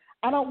you.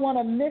 I don't want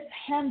to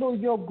mishandle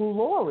your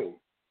glory.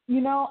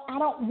 You know, I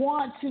don't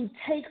want to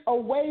take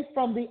away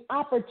from the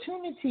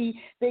opportunity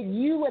that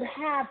you would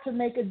have to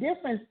make a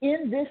difference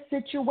in this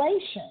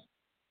situation.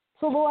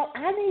 So, Lord,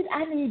 I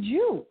need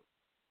you.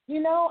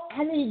 You know,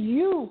 I need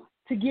you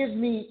to give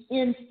me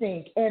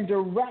instinct and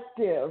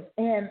directive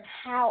and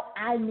how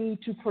I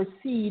need to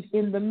proceed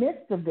in the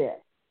midst of this.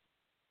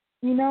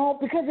 You know,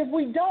 because if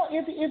we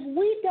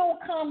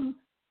don't come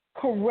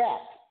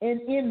correct,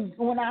 and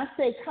when I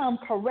say come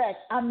correct,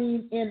 I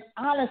mean in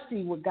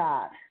honesty with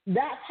God.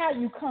 That's how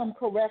you come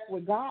correct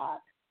with God.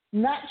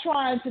 Not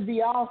trying to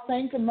be all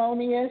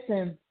sanctimonious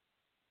and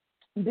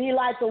be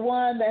like the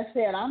one that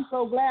said, I'm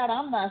so glad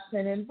I'm not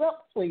sinning,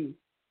 but please.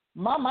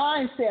 My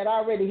mindset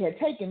already had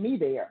taken me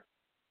there,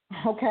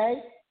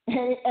 okay?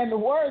 And the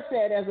word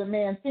said, as a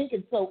man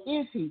thinketh, so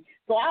is he.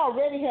 So I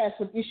already had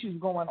some issues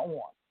going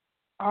on,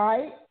 all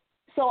right?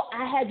 So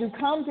I had to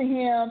come to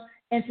him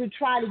and to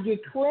try to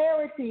get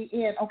clarity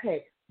in,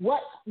 okay,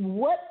 what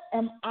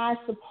am I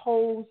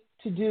supposed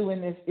to do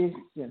in this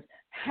instance?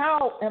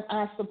 How am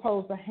I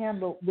supposed to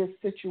handle this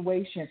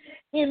situation?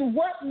 In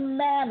what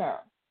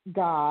manner,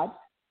 God,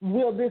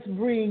 will this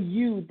bring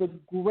you the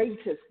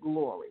greatest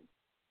glory?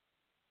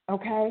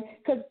 Okay?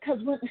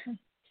 Because when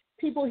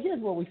people, here's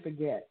what we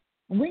forget.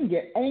 We can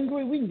get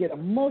angry. We can get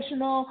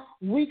emotional.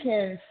 We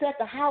can set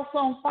the house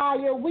on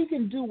fire. We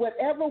can do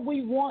whatever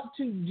we want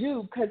to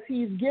do because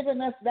he's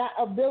given us that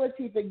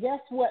ability. But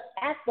guess what?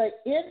 At the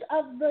end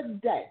of the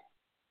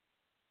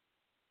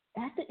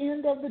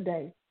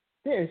day,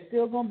 there is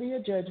still going to be a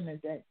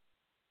judgment day.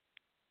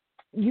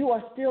 You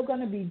are still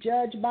going to be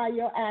judged by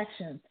your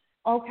actions.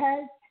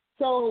 Okay?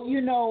 So,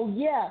 you know,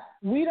 yeah,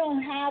 we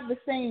don't have the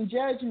same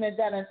judgment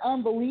that an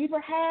unbeliever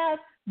has,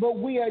 but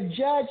we are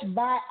judged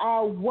by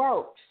our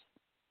works.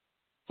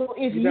 So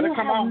if you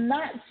have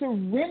not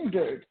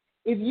surrendered,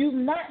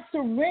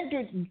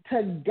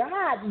 to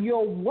God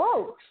your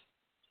works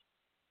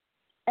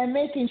and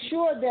making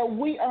sure that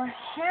we are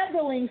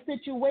handling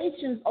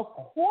situations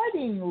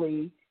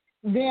accordingly,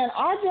 then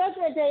our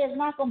judgment day is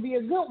not going to be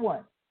a good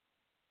one.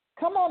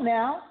 Come on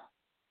now.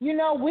 You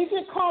know, we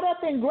get caught up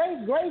in grace.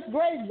 Grace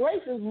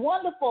is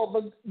wonderful,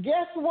 but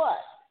guess what?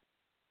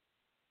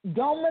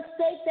 Don't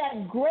mistake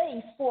that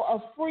grace for a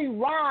free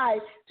ride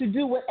to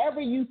do whatever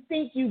you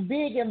think you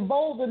big and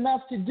bold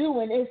enough to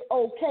do, and it's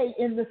okay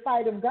in the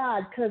sight of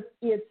God, because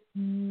it's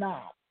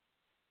not.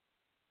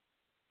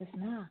 It's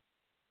not.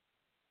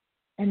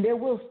 And there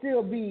will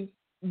still be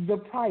the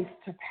price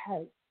to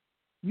pay.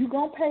 You're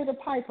going to pay the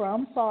piper.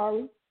 I'm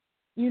sorry.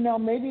 You know,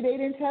 maybe they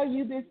didn't tell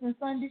you this in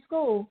Sunday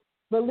school,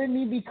 but let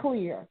me be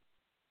clear.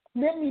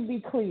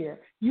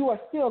 You are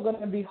still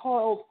going to be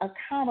held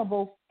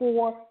accountable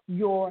for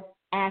your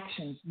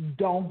actions.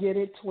 Don't get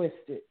it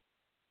twisted.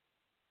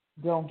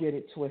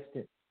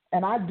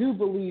 And I do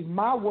believe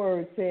my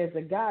word says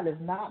that God is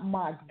not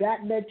mocked. That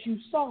that you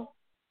sow,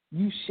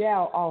 you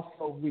shall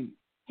also reap.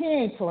 He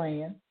ain't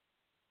playing.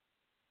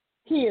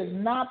 He is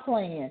not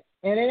playing.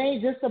 And it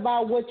ain't just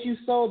about what you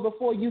sowed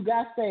before you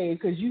got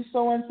saved, because you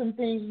sowing some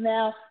things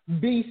now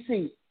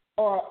BC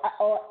or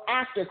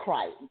after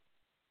Christ.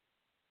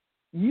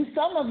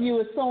 Some of you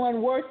are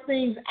sowing worse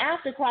things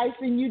after Christ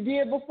than you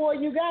did before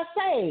you got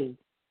saved.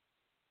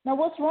 Now,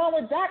 what's wrong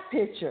with that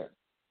picture?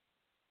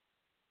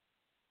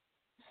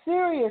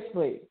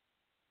 Seriously.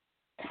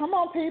 Come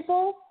on,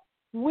 people.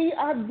 We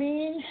are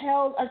being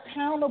held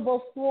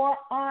accountable for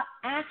our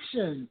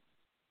actions.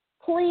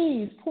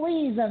 Please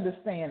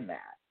understand that.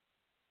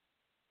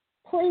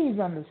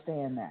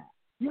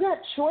 You got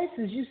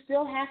choices you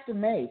still have to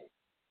make,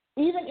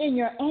 even in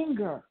your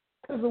anger,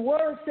 because the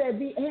word said,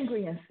 be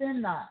angry and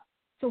sin not.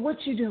 So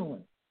what you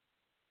doing?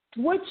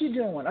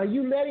 Are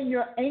you letting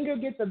your anger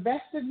get the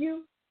best of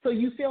you so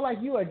you feel like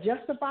you are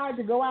justified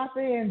to go out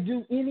there and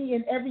do any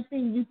and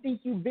everything you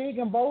think you big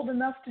and bold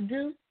enough to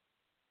do?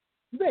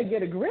 You better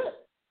get a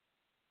grip.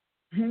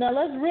 Now,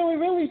 let's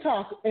really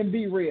talk and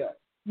be real.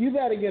 You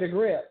better get a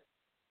grip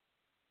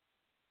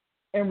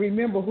and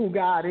remember who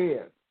God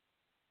is.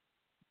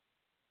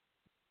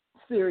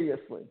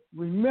 Seriously,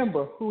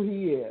 remember who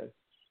he is.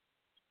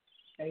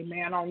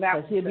 Amen on that.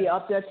 Because he'll be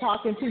up there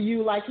talking to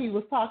you like he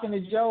was talking to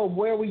Job.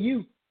 Where were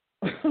you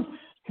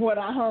when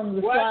I hung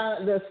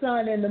the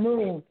sun and the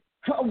moon?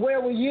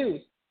 Where were you?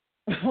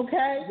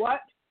 Okay? What?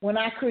 When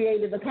I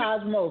created the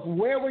cosmos,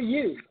 where were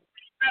you?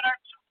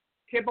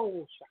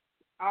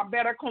 I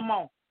better come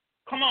on,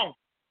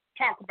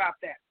 talk about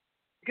that,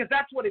 because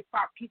that's what it's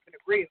about, keeping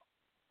it real.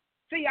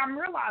 See, I'm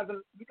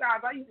realizing, you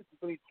guys, I used to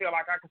really feel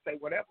like I could say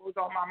whatever was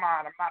on my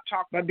mind. I'm not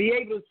talking, but be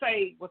able to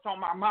say what's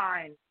on my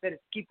mind, that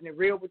it's keeping it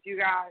real with you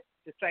guys,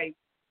 to say,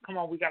 come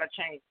on, we got to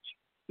change.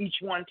 Each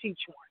one teach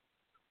one.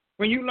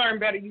 When you learn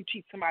better, you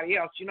teach somebody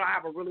else. You know, I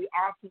have a really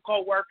awesome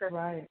coworker.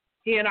 Right.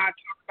 He and I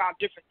talk about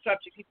different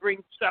subjects. He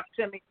brings stuff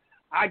to me.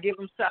 I give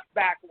him stuff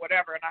back or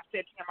whatever. And I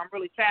said to him, I'm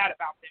really sad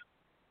about them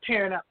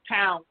tearing up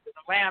towns in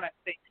Atlanta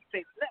and things. He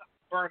said, let them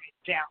burn it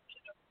down to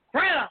the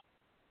ground.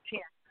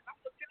 I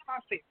looked at him, I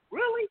said,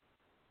 really?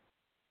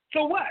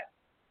 So what?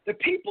 The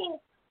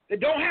people that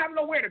don't have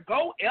nowhere to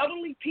go,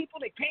 elderly people,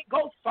 they can't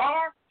go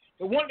far,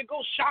 they wanted to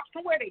go shop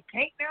somewhere, they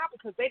can't now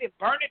because they didn't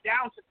burn it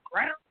down to the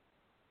ground.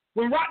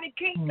 When Rodney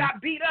King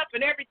got beat up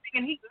and everything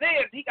and he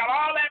lived, he got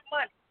all that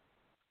money.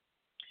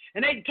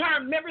 And they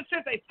turned, remember,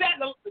 since they set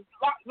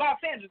Los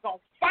Angeles on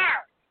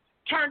fire,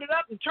 turned it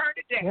up and turned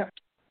it down. Yep.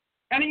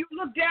 And you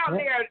look down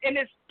there, and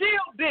it's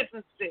still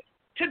businesses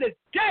to this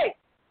day,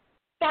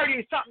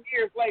 30-something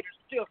years later,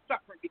 still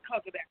suffering because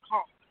of that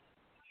cost.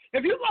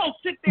 If you're going to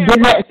sit there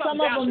and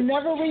some of them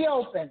never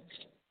reopened.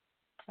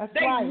 That's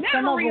right.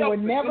 Some of them were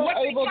never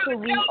able to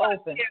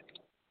reopen.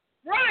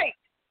 Right.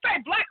 Say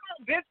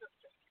black-owned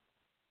businesses.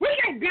 We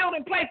ain't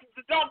building places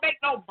that don't make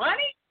no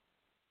money.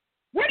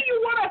 Where do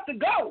you want us to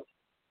go?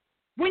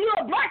 When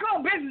you're a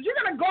black-owned business, you're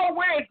going to go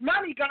where it's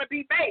money going to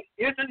be made.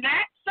 Isn't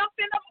that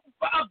something of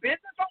a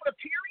business over the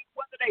period,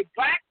 whether they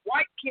black,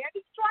 white,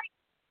 candy stripe?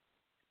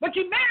 But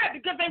you're mad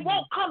because they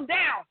won't come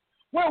down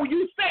where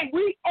you say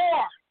we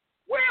are.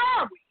 Where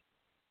are we?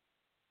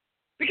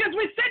 Because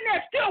we're sitting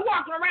there still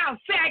walking around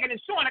sagging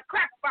and showing a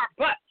crack of our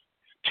butts,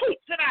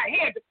 tweets in our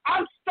heads.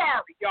 I'm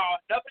sorry,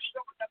 y'all. Another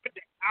show, another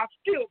day. I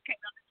still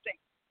can't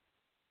understand.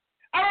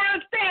 I don't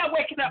understand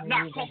waking up,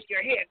 not combing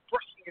your head,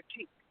 brushing your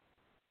teeth.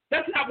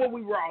 That's not what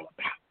we were all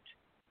about.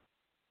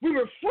 We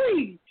were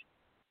freed.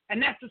 And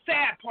that's the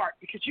sad part,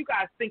 because you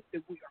guys think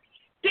that we are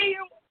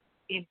still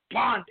in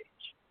bondage.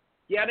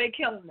 Yeah, they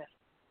killing us.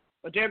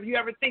 But if you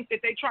ever think that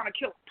they trying to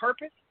kill a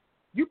purpose,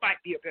 you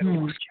might be a better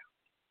watch out.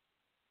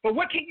 But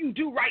what can you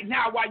do right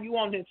now while you're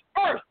on this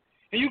earth?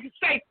 And you can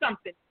say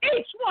something.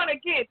 Each one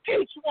again,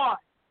 teach one.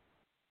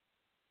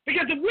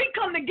 Because if we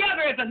come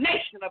together as a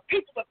nation of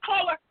people of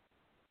color,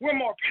 we're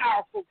more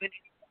powerful than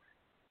anyone.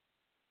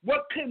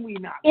 What can we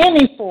not do?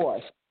 Any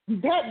force.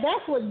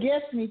 That's what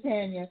gets me,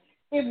 Tanya.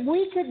 If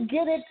we could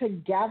get it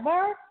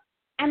together,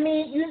 I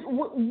mean,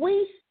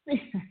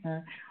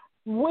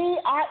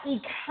 our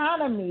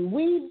economy,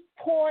 we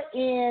pour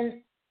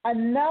in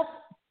enough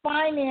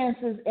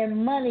finances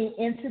and money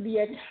into the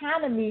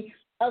economy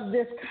of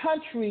this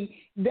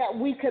country that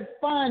we could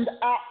fund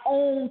our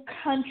own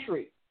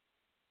country.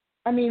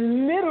 I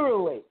mean,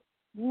 literally,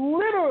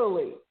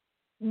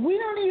 We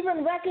don't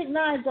even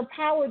recognize the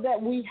power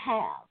that we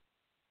have.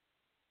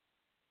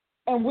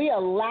 And we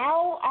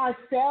allow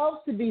ourselves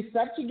to be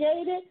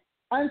subjugated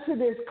unto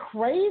this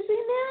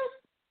craziness.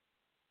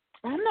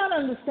 I'm not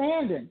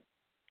understanding.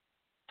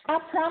 I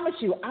promise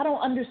you, I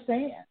don't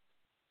understand.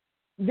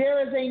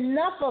 There is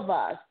enough of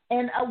us,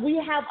 and we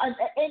have,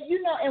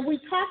 and we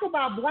talk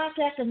about Black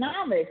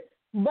economics,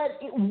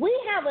 but we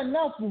have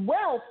enough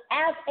wealth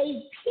as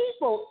a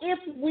people if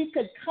we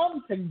could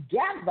come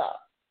together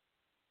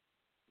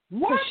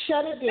to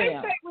shut it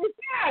down.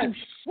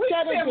 We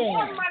spend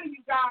more money,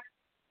 you guys,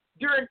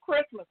 during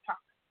Christmas time.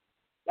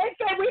 They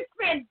say we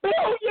spend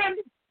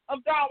billions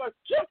of dollars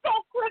just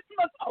on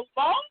Christmas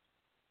alone.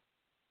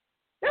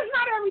 That's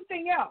not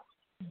everything else.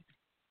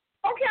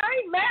 Okay,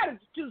 I ain't mad at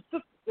the two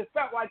sisters that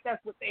felt like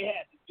that's what they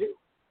had to do.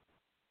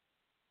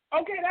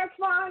 Okay, that's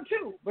fine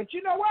too. But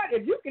you know what?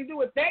 If you can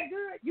do it that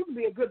good, you can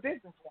be a good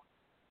businesswoman.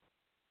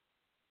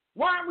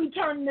 Why aren't we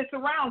turning this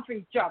around for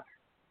each other?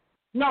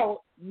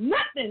 No,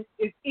 nothing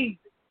is easy.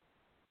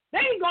 They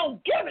ain't going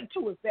to give it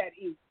to us that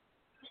easy.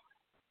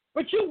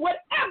 But you,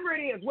 whatever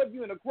it is, whether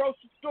you're in a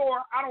grocery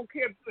store, I don't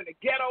care if you're in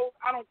the ghetto,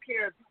 I don't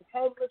care if you're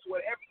homeless,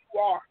 whatever you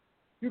are,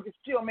 you can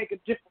still make a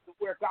difference of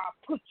where God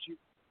puts you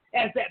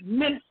as that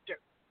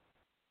minister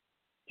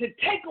to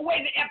take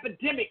away the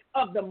epidemic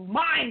of the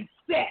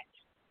mindset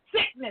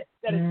sickness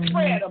that is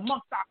spread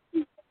amongst our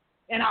people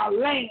and our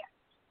land.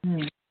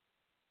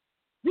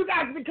 You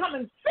guys are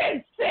becoming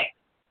sin sick.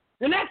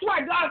 And that's why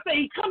God said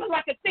he's coming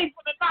like a thief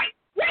in the night.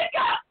 Wake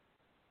up!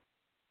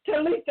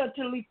 Talitha,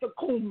 Talitha,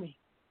 Kumi.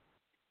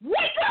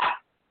 Wake up!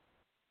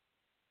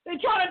 They're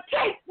trying to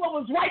take what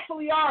was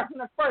rightfully ours in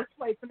the first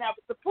place, and that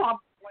was the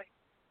promised land.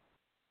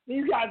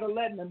 These guys are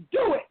letting them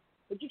do it.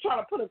 But you're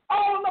trying to put us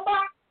all in the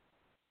box?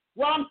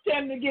 Well, I'm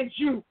standing against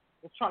you.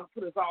 They're trying to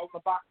put us all in the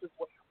box as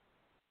well.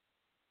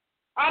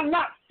 I'm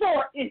not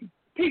for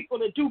people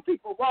that do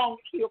people wrong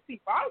and kill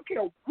people. I don't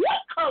care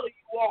what color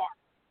you are.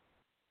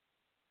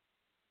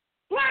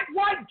 Black,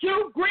 white,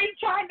 Jew, green,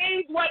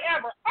 Chinese,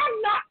 whatever.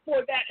 I'm not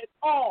for that at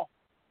all.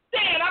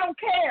 Stan, I don't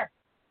care.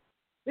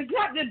 It's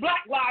not that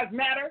Black Lives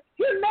Matter.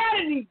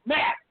 Humanity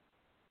matters.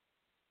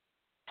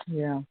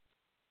 Yeah.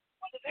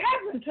 What has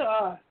happened to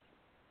us?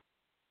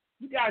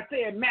 You guys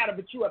say it matter,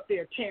 but you up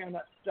there tearing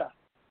up stuff.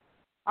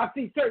 I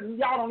see certain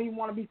y'all don't even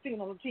want to be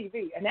seen on the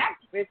TV. And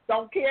activists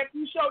don't care if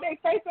you show their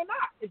face or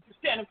not, if you're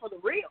standing for the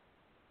real.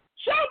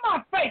 Show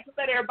my face and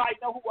let everybody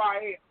know who I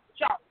am.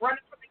 Y'all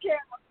running from the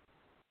camera.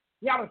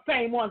 Y'all the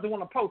same ones that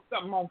want to post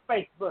something on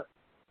Facebook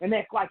and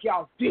act like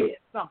y'all did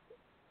something.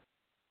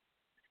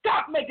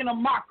 Stop making a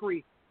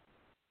mockery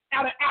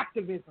out of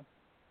activism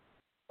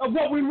of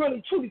what we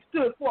really truly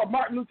stood for,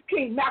 Martin Luther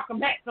King,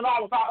 Malcolm X, and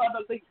all of our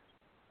other leaders.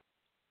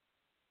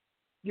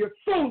 You're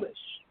foolish,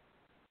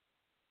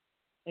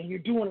 and you're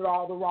doing it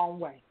all the wrong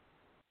way.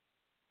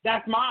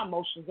 That's my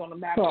emotions on the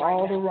matter. For right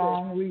all now. the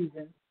wrong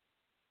reasons.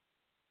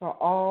 For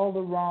all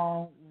the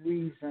wrong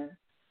reasons.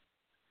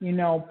 You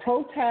know,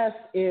 protest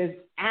is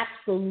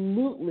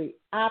absolutely,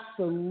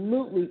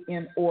 absolutely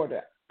in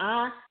order.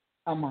 I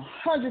am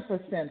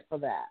 100% for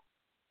that.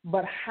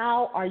 But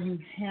how are you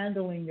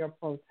handling your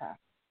protest?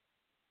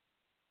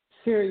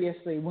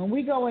 Seriously, when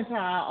we go into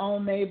our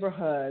own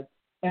neighborhoods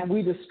and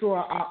we destroy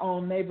our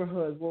own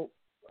neighborhoods, well,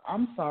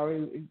 I'm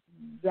sorry,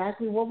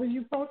 exactly what was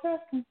you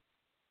protesting?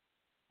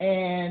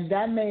 And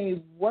that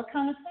made what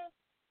kind of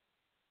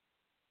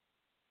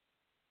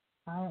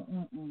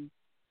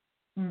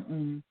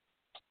sense?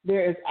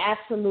 There is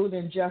absolute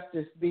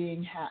injustice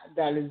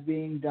that is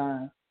being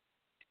done,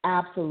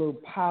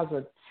 absolute,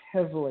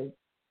 positively,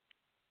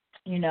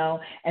 you know.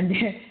 And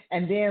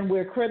then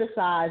we're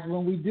criticized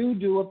when we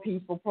do a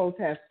peaceful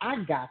protest.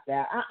 I got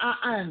that.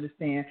 I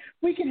understand.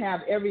 We can have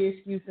every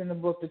excuse in the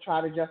book to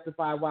try to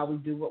justify why we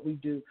do what we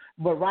do.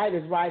 But right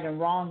is right and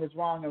wrong is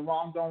wrong, and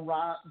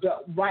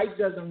right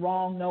doesn't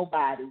wrong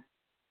nobody.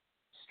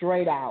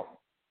 Straight out.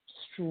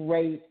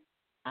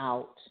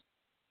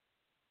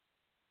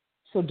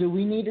 So do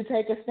we need to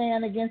take a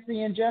stand against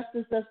the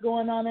injustice that's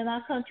going on in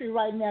our country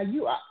right now?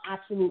 You are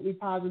absolutely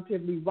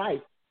positively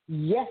right.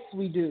 Yes,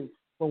 we do.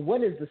 But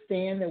what is the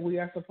stand that we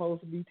are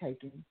supposed to be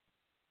taking?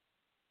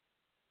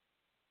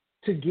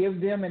 To give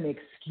them an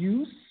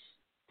excuse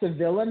to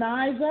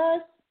villainize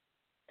us?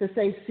 To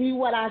say, see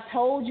what I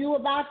told you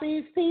about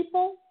these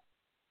people?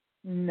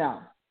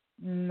 No.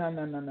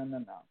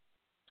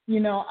 You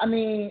know, I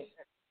mean,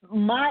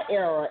 my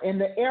era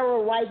and the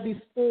era right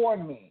before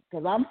me,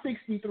 because I'm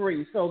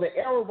 63, so the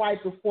era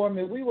right before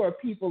me, we were a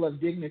people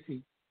of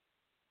dignity.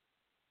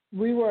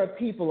 We were a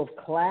people of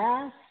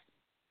class.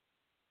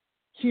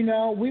 You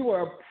know, we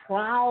were a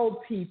proud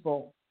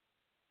people.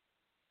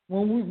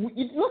 When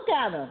we look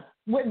at them,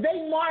 when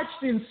they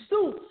marched in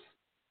suits,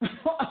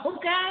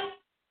 okay?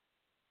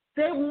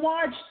 They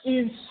marched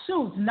in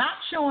suits, not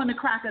showing the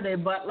crack of their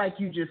butt like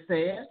you just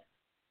said,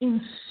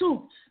 in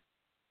suits.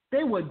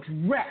 They were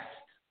dressed.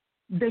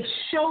 They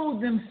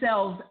showed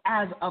themselves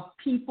as a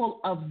people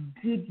of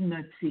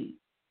dignity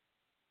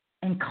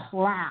and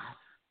class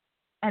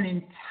and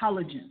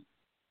intelligence.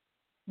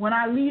 When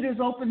our leaders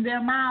opened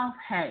their mouth,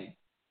 hey,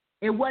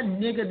 It wasn't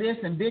nigga this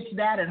and bitch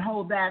that and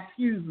hold that,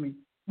 excuse me.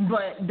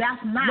 But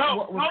that's not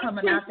what was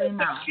coming out their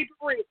mouth. Keep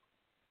it real.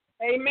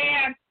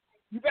 Amen.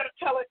 You better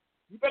tell it.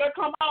 You better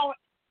come on,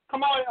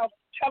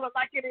 tell it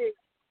like it is.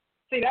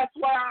 See, that's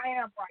where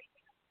I am right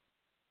now.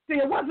 See,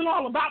 it wasn't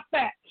all about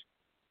that.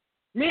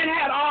 Men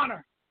had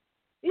honor,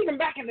 even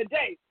back in the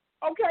day.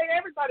 Okay,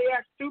 everybody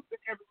acts stupid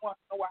every once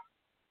in a while.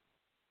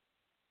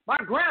 My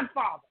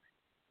grandfather,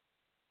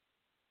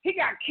 he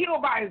got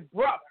killed by his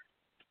brother.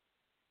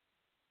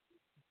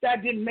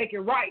 That didn't make it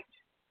right,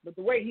 but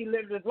the way he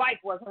lived his life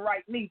wasn't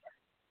right neither.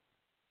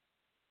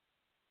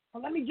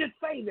 Well, let me just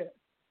say this.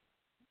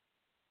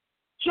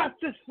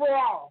 Justice for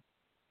all.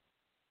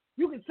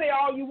 You can say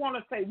all you want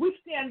to say. We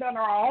stand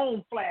under our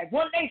own flag.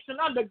 One nation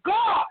under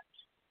God.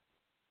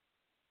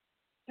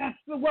 That's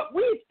what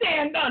we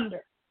stand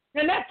under.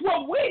 And that's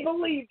what we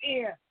believe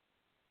in.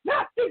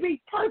 Not to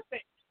be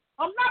perfect.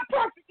 I'm not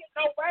perfect in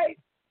no way.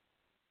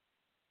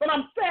 But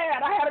I'm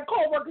sad. I had a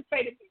coworker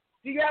say to me,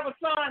 do you have a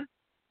son?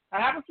 I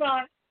have a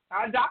son.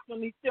 I adopted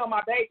him. He's still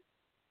my baby.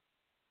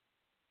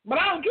 But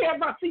I don't care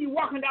if I see you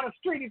walking down the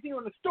street, if you're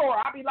in the store.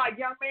 I'll be like,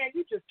 young man,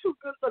 you just too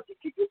good looking.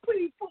 Can you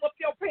please pull up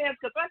your pants?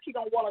 Because I actually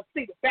don't want to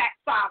see the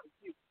backside of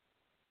you.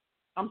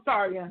 I'm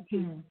sorry, young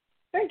kid.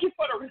 Thank you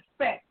for the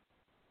respect.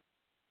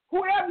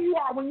 Whoever you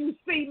are, when you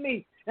see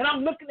me and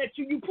I'm looking at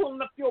you, you pulling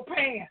up your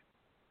pants.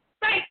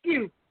 Thank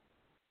you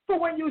for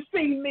when you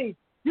see me.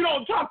 You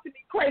don't talk to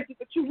me crazy,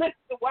 but you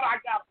listen to what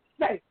I got to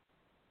say.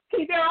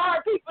 See, there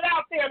are people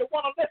out there that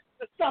want to listen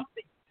to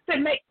something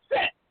that makes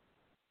sense.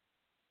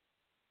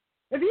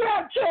 If you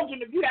have children,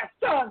 if you have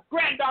sons,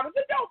 granddaughters,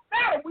 it don't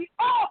matter. We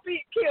all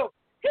being killed.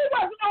 He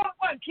wasn't the only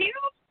one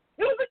killed.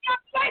 It was a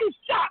young lady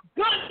shot,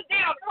 gunned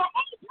down in her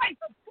own place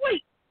of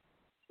sleep.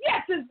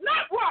 Yes, it's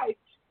not right.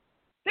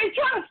 They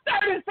try to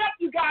stir this up,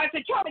 you guys.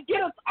 They try to get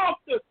us off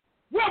the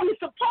where we're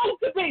supposed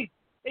to be.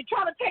 They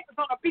try to take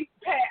us on a beaten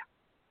path.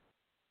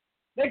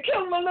 They're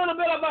killing a little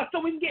bit of us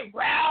so we can get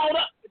riled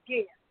up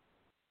again.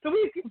 So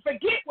we can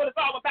forget what it's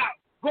all about,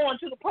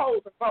 going to the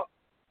polls and vote.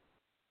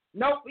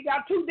 Nope, we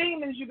got two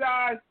demons, you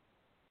guys.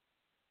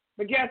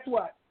 But guess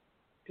what?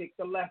 Pick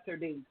the lesser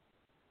demon.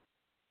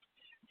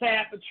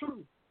 Sad but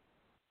true.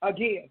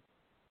 Again,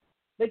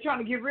 they're trying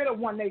to get rid of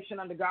one nation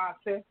under God,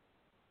 sis.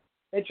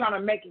 They're trying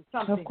to make it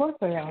something of course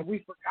they are. we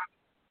forgot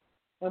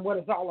and what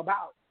it's all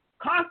about.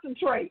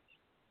 Concentrate.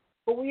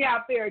 But we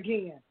out there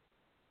again.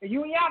 And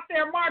you out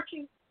there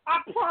marching, I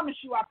promise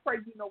you, I pray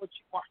you know what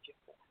you're marching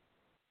for.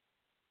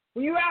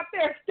 When you out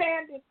there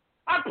standing,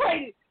 I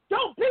pray that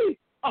don't be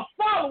a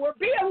follower,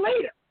 be a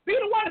leader. Be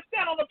the one to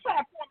stand on the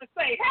platform and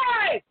say,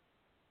 hey,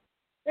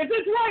 is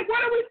this right?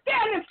 What are we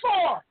standing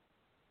for?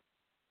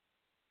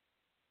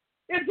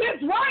 Is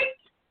this right?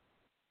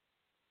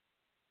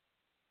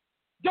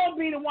 Don't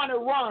be the one to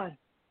run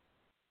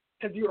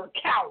because you're a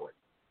coward.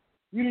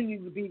 You didn't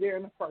even be there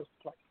in the first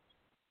place.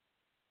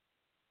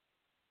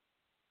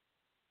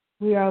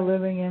 We are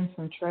living in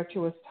some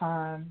treacherous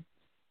times,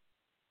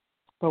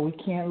 but we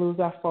can't lose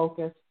our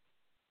focus.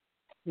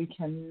 We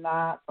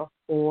cannot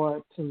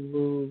afford to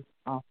lose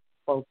our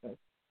focus.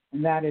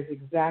 And that is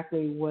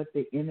exactly what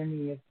the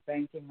enemy is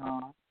banking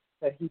on,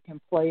 that he can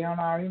play on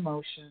our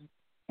emotions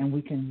and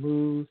we can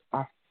lose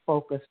our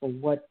focus for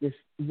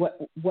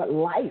what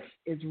life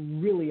is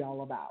really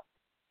all about.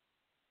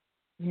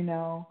 You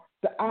know,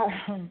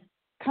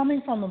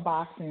 coming from the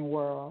boxing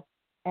world,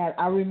 and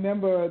I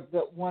remember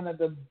that one of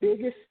the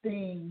biggest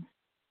things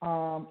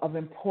of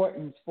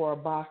importance for a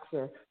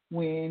boxer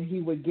when he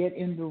would get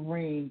in the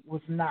ring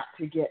was not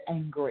to get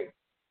angry.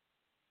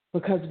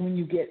 Because when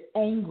you get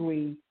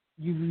angry,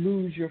 you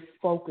lose your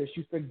focus.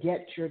 You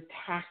forget your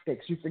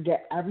tactics. You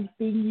forget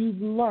everything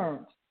you've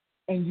learned,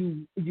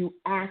 and you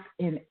act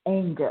in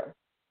anger.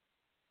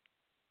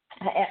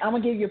 And I'm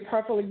going to give you a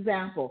perfect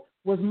example.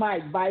 Was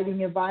Mike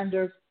biting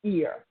Evander's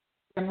ear.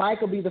 And Mike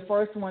will be the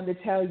first one to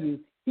tell you,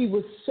 he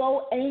was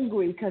so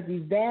angry because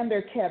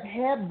Evander kept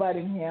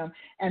headbutting him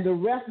and the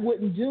ref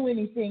wouldn't do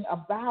anything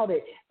about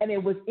it. And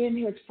it was in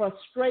his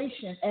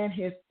frustration and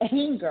his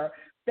anger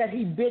that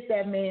he bit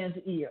that man's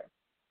ear.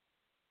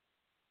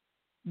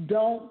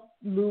 Don't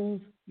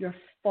lose your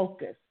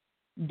focus.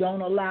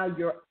 Don't allow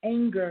your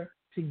anger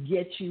to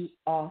get you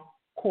off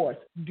course.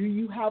 Do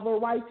you have a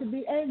right to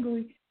be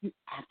angry? You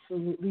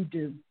absolutely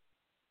do.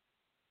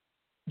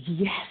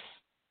 Yes,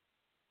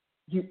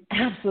 you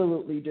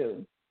absolutely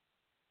do.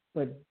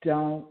 But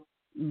don't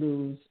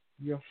lose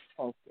your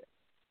focus.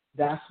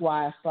 That's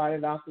why I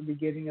started off the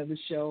beginning of the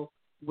show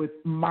with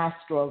my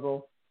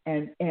struggle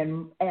and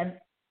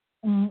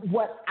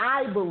what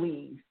I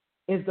believe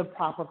is the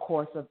proper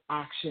course of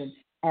action,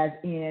 as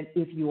in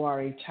if you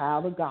are a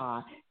child of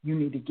God, you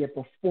need to get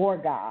before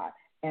God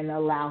and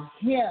allow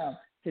him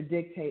to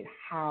dictate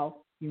how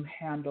you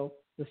handle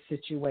the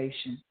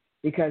situation.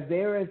 Because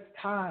there is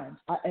times,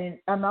 and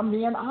I'm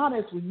being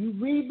honest, when you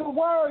read the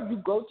word, you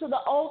go to the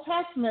Old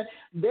Testament,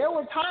 there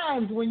were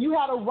times when you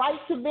had a right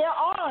to bear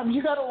arms.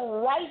 You had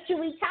a right to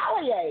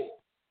retaliate.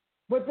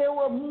 But there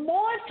were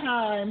more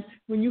times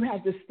when you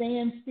had to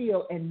stand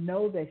still and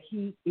know that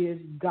he is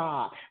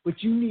God.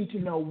 But you need to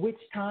know which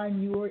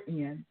time you are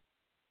in.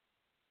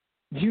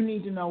 You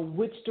need to know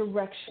which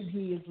direction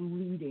he is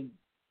leading.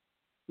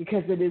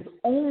 Because it is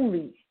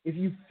only if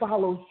you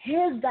follow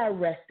his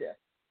directive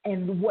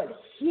and what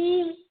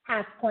he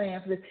has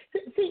planned for this.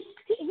 See,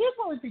 here's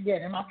what we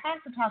forget, and my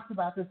pastor talks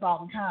about this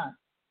all the time.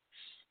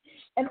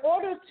 In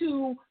order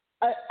to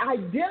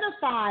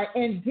identify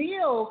and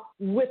deal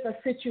with a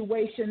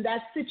situation,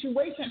 that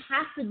situation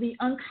has to be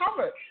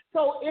uncovered.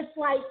 So it's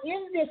like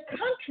in this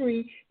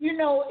country,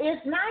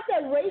 it's not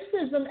that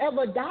racism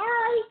ever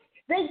died.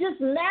 They just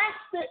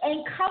masked it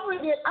and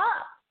covered it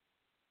up.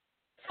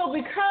 So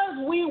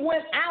because we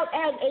went out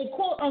as a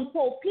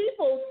quote-unquote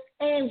people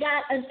and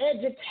got an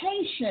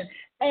education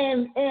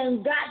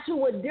and got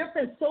to a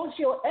different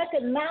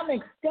socioeconomic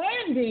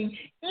standing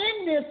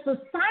in this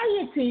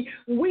society,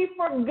 we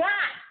forgot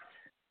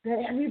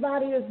that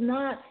everybody is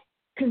not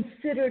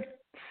considered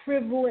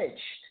privileged.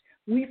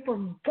 We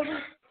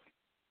forgot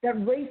that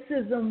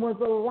racism was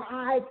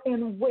alive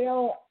and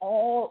well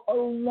all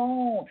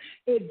along.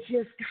 It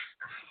just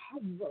got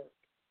covered.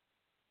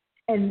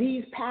 And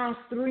these past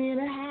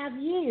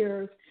 3.5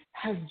 years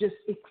have just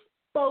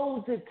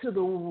exposed it to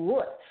the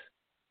root.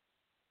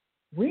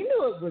 We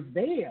knew it was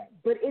there,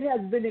 but it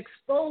has been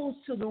exposed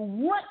to the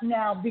root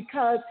now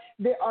because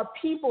there are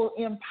people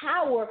in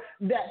power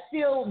that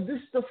feel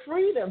this the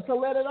freedom to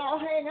let it all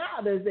hang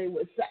out, as they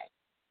would say.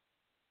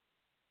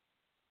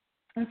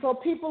 And so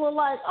people are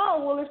like,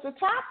 oh, well, if the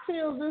top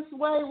feels this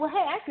way, well,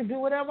 hey, I can do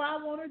whatever I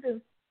want to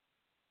do.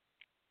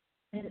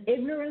 And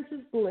ignorance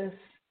is bliss.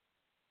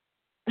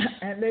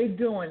 And they're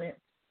doing it.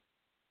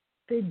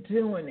 They're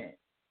doing it.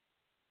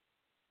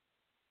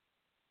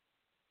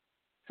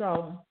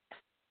 So,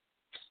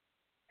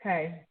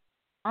 hey,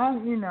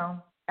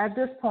 at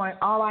this point,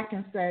 all I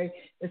can say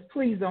is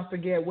please don't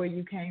forget where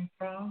you came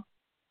from.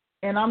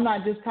 And I'm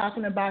not just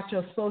talking about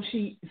your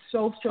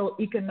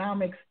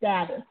socioeconomic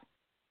status.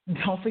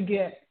 Don't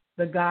forget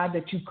the God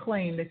that you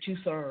claim that you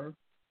serve,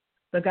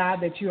 the God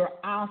that you're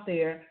out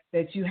there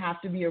that you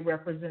have to be a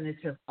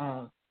representative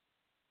of,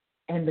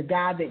 and the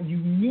God that you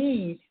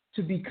need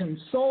to be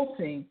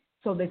consulting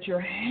so that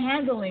you're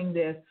handling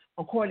this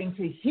according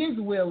to his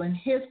will and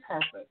his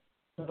purpose.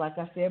 Because like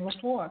I said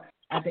before,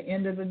 at the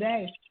end of the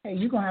day, hey,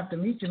 you're going to have to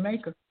meet your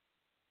maker.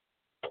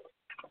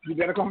 You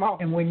better come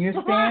out. And when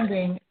you're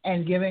standing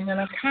and giving an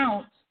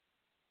account,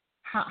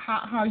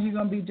 how are you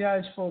going to be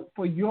judged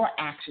for your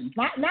actions?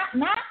 Not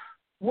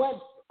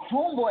what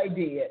homeboy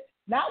did,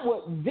 not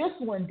what this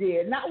one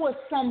did, not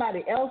what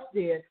somebody else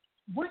did.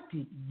 What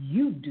did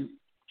you do?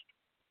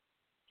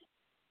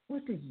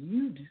 What did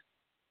you do?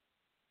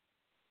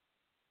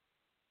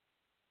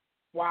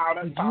 Wow,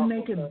 that's Did you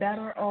make it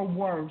better or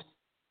worse?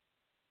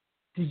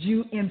 Did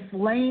you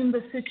inflame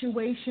the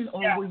situation,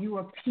 or were you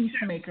a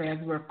peacemaker as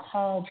we're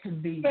called to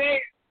be?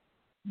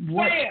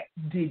 What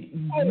did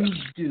you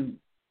do?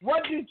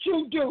 What did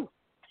you do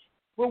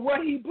with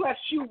what he blessed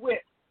you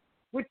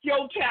with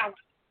your talent,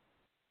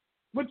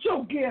 with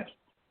your gift?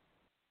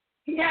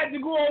 He had to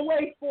go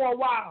away for a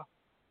while.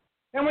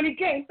 And when he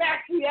came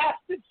back, he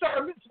asked his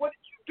servants, what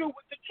did you do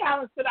with the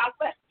talents that I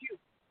left you?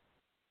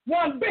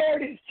 One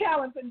buried his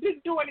talents and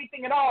didn't do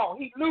anything at all.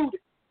 He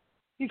looted.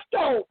 He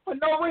stole for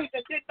no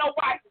reason, didn't know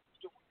why he was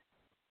doing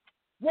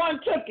it. One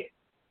took it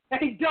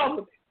and he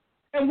doubled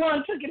it. And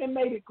one took it and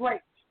made it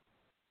great.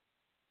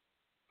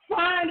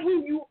 Find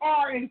who you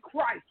are in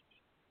Christ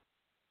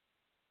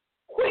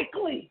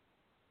quickly.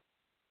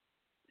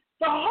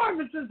 The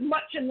harvest is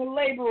much and the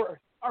laborers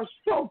are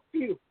so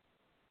few.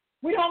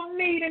 We don't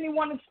need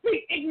anyone to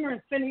speak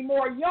ignorance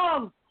anymore.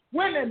 Young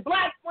women,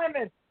 black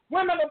women,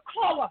 women of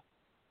color,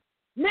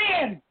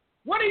 men,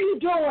 what are you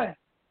doing?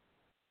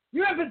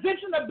 You're in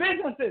position of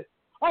businesses.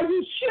 Are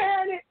you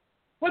sharing it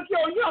with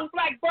your young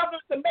black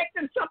brothers to make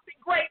them something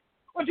great?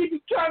 Or do you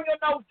turn your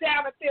nose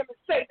down at them and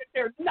say that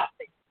they're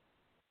nothing?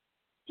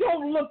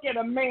 Don't look at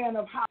a man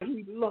of how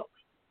he looks,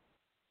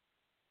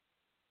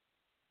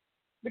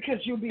 because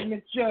you'll be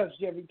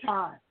misjudged every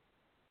time.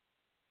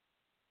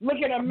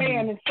 Look at a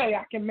man and say,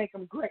 I can make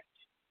him great.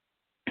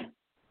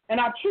 And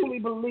I truly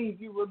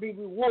believe you will be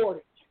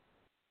rewarded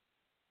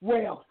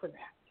well for that.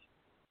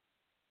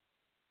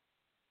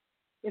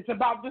 It's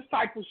about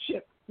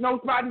discipleship.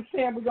 Nobody's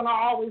saying we're going to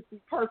always be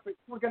perfect.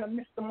 We're going to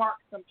miss the mark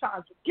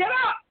sometimes. But get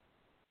up.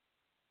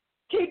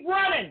 Keep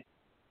running.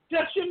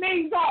 Dust your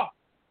knees off.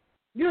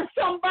 You're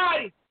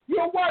somebody.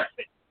 You're worth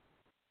it.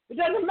 It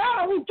doesn't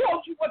matter who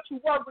told you what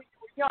you were when you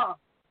were young.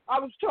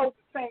 I was told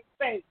the same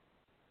thing.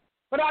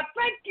 But I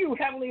thank you,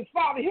 Heavenly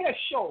Father, here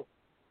show,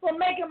 for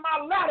making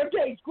my latter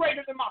days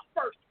greater than my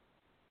first.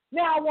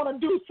 Now I want to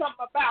do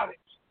something about it.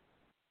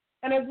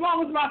 And as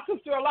long as my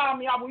sister allows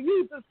me, I will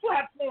use this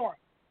platform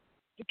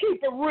to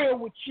keep it real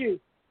with you.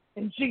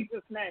 In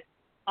Jesus' name,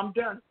 I'm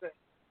done saying.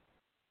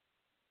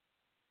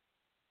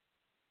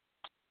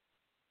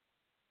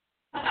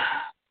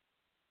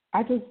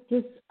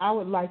 I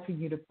would like for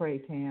you to pray,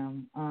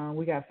 Tam.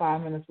 We got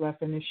 5 minutes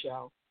left in the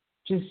show.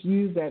 Just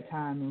use that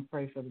time and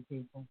pray for the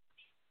people.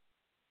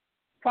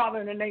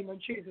 Father, in the name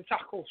of Jesus,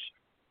 Yahshua,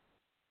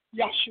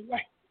 Yahshua,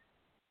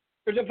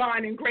 the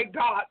divine and great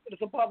God that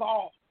is above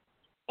all,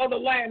 of the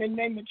land in the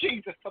name of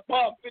Jesus,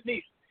 above,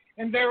 beneath,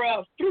 and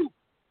thereof, through,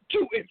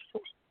 to, and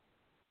for.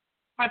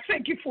 I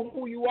thank you for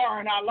who you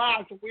are in our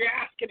lives, and we're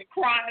asking and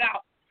crying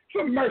out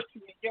for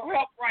mercy and your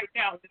help right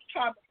now in this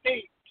time of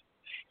need.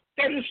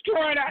 They're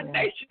destroying our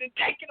nation and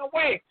taking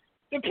away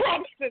the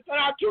promises and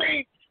our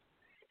dreams.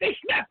 They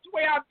snatched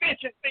away our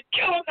visions. They're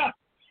killing us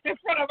in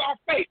front of our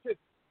faces.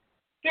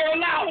 They're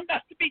allowing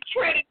us to be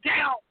treaded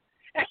down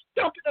and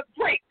stumping of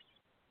grapes.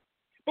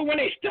 But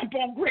when they stump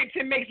on grapes,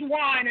 it makes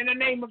wine in the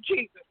name of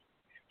Jesus.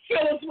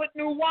 Fill us with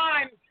new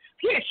wine,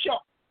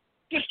 Yeshua.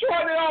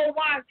 Destroy the old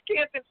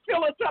wineskins and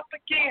fill us up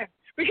again,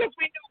 because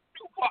we need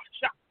new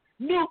worship,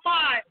 new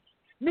minds,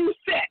 new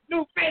set,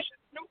 new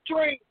visions, new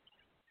dreams,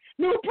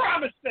 new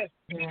promises.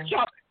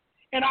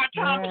 In our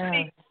time of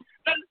need,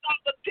 let us not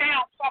look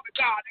down, Father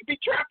God, and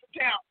be trampled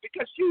down,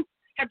 because you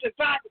have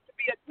designed us to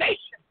be a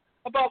nation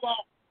above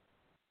all.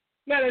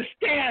 Let us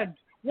stand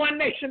one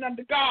nation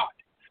under God.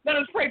 Let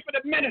us pray for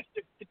the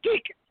ministers, the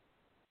deacons,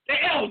 the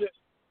elders,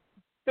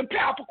 the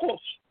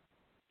palpicles,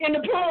 in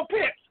the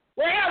pulpits,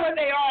 wherever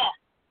they are,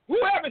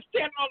 whoever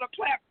standing on the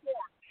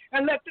platform,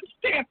 and let them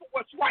stand for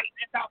what's right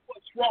and not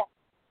what's wrong.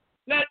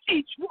 Let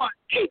each one,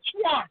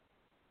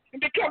 and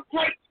become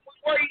great as we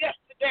were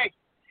yesterday.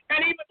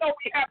 And even though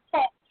we have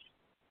faults,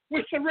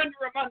 we surrender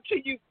them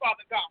unto you,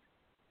 Father God.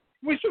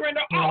 We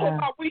surrender all of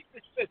our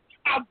weaknesses,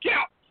 our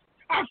doubts,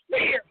 our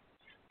fears.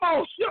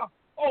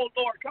 Oh,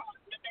 Lord God,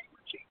 in the name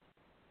of Jesus.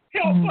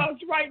 Help us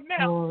right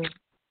now.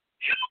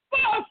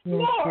 Help us,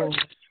 Lord.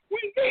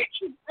 We need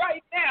you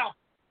right now.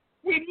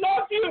 We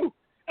love you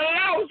and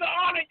allow us to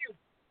honor you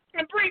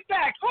and bring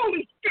back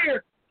Holy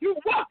Spirit. You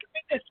welcome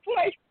in this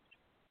place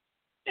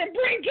and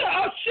bring to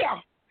us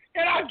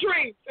in our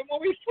dreams and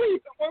when we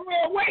sleep and when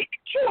we're awake,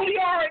 truly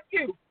are in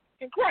you.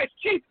 In Christ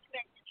Jesus'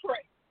 name we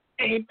pray.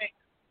 Amen.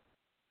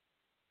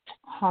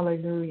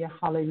 Hallelujah,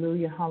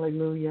 hallelujah,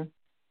 hallelujah.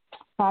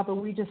 Father,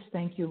 we just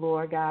thank you,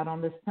 Lord God,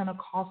 on this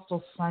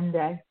Pentecostal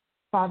Sunday.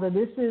 Father,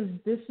 this is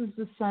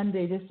the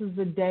Sunday, this is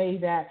the day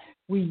that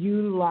we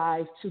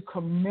utilize to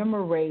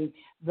commemorate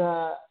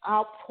the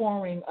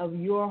outpouring of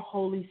your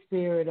Holy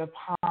Spirit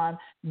upon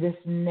this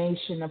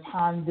nation,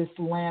 upon this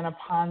land,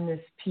 upon this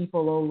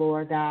people, O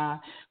Lord God.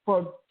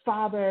 For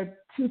Father,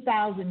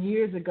 2,000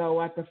 years ago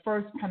at the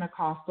first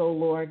Pentecost, O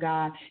Lord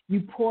God,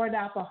 you poured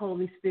out the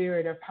Holy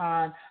Spirit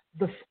upon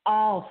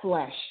all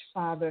flesh,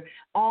 Father.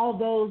 All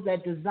those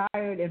that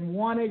desired and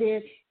wanted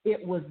it,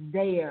 it was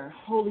there.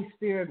 Holy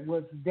Spirit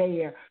was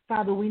there.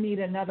 Father, we need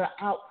another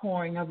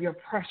outpouring of your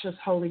precious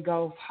Holy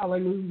Ghost.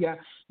 Hallelujah.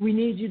 We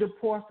need you to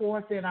pour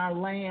forth in our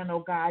land,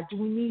 oh God.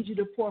 We need you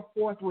to pour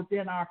forth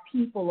within our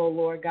people, oh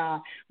Lord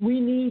God. We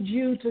need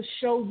you to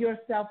show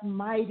yourself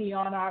mighty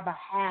on our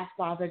behalf,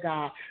 Father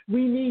God.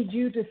 We need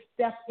you to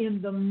step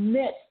in the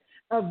midst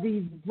of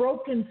these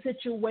broken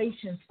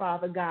situations,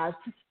 Father God,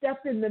 to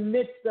step in the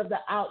midst of the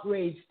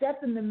outrage,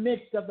 step in the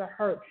midst of the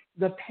hurt,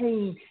 the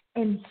pain,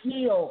 and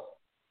heal.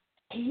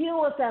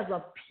 Heal us as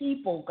a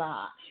people,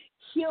 God.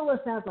 Heal us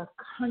as a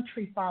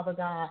country, Father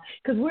God,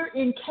 because we're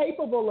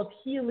incapable of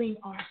healing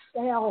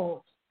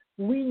ourselves.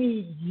 We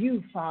need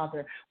you,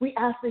 Father. We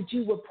ask that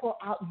you would pour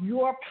out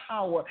your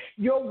power.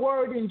 Your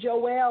word in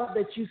Joel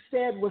that you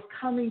said was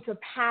coming to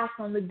pass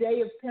on the day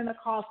of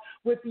Pentecost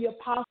with the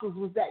apostles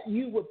was that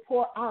you would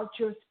pour out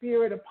your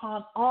spirit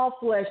upon all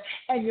flesh,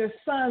 and your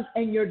sons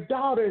and your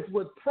daughters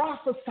would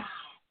prophesy.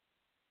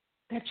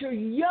 That your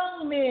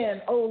young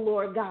men, O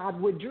Lord God,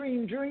 would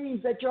dream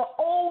dreams, that your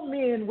old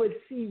men would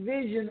see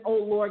vision, O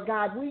Lord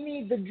God. We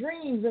need the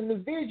dreams and the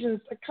visions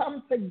to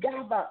come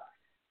together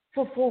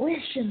for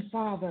fruition,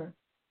 Father.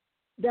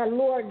 That,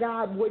 Lord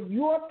God, what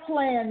your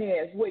plan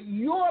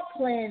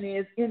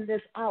is in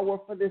this hour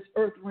for this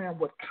earth realm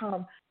would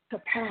come to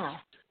pass.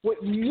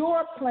 What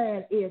your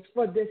plan is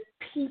for this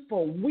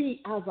people,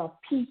 we as a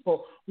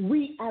people,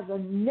 we as a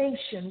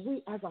nation,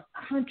 we as a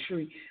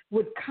country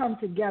would come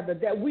together,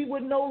 that we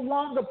would no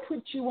longer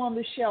put you on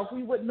the shelf.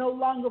 We would no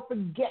longer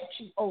forget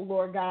you, oh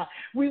Lord God.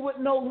 We would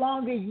no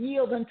longer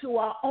yield unto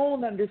our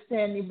own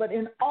understanding, but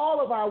in all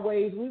of our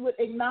ways, we would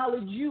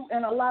acknowledge you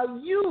and allow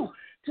you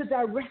to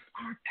direct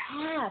our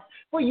path.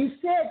 For you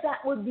said that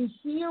would be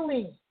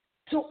healing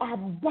to our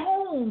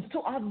bones,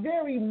 to our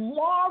very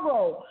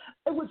marrow.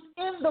 It was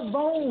in the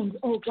bones,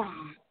 oh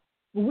God.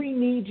 We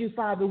need you,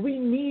 Father. We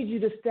need you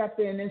to step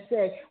in and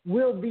say,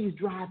 will these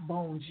dry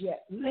bones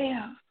yet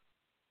live?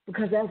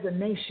 Because as a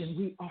nation,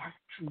 we are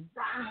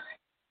dry.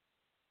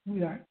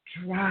 We are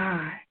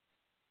dry.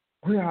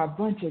 We are a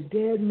bunch of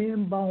dead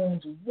men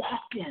bones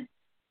walking.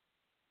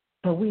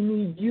 But we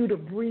need you to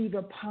breathe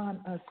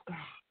upon us, God,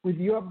 with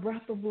your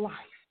breath of life,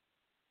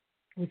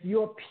 with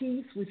your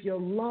peace, with your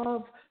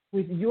love,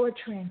 with your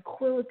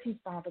tranquility,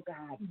 Father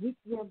God, with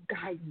your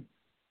guidance.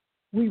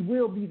 We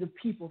will be the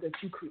people that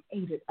you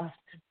created us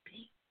to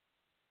be.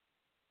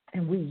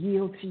 And we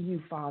yield to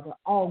you, Father,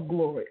 all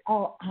glory,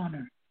 all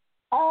honor,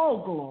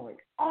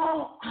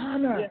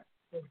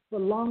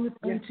 belongeth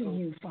unto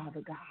you,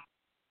 Father God.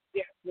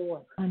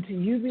 Lord. Unto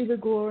you be the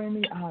glory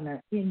and the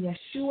honor. In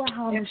Yeshua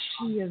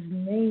HaMashiach's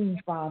name,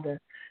 Father,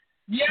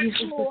 Yes,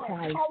 Jesus the Lord.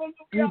 Christ,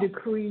 Hallelujah. we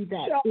decree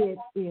that it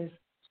is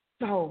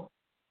so.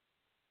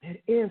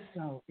 It is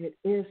so. It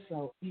is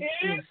so. It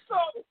is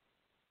so.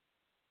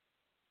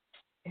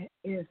 It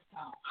is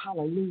so.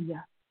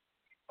 Hallelujah.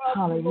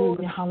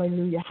 Hallelujah.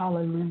 Hallelujah.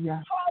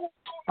 Hallelujah.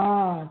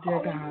 Oh,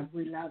 dear God,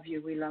 we love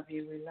you. We love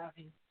you. We love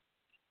you.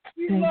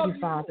 Thank you,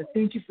 Father.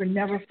 Thank you for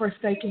never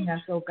forsaking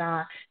us, oh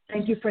God.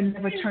 Thank you for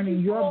never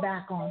turning your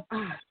back on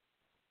us.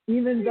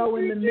 Even though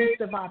in the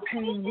midst of our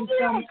pain, we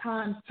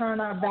sometimes turn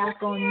our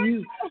back on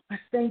you. I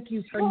thank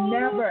you for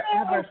never,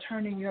 ever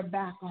turning your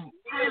back on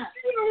us.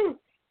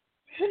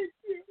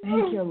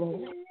 Thank you,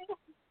 Lord.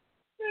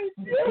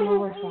 We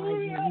glorify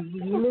you.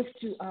 We lift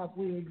you up.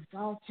 We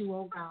exalt you,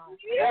 oh God,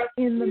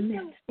 in the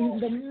midst of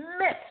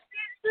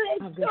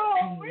this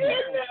pain.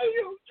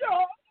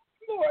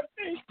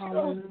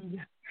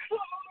 Hallelujah.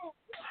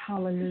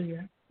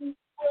 Hallelujah.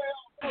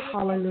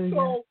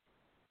 Hallelujah.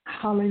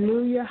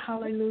 Hallelujah.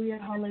 Hallelujah.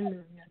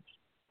 Hallelujah.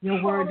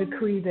 Your word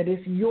decrees that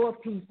if your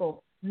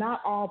people,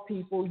 not all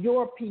people,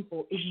 your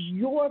people, if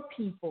your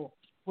people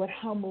would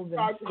humble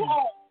themselves,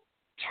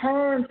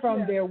 turn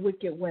from their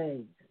wicked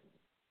ways,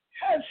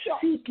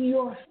 seek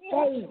your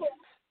face,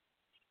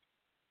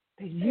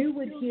 that you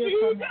would hear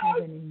from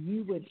heaven and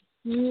you would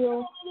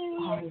heal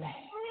our land.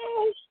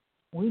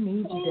 We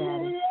need you,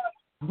 Daddy.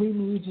 We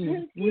need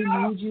you. We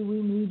need you.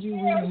 We need you.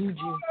 We need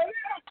you.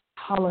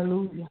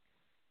 Hallelujah.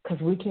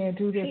 Because we can't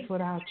do this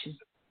without you.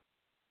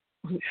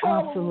 We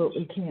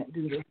absolutely can't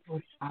do this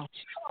without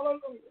you.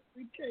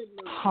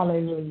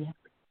 Hallelujah.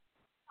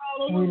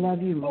 We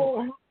love you,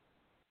 Lord.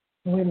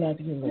 We love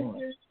you,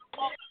 Lord.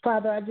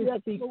 Father, I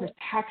just speak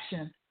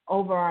protection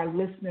over our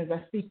listeners.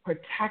 I speak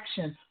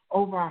protection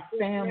over our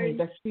families.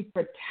 I speak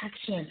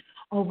protection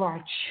over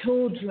our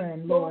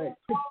children, Lord.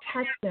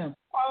 Protect them.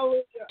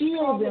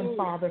 Shield them,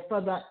 Father,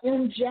 for the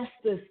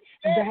injustice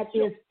that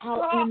is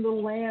out in the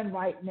land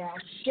right now.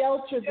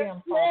 Shelter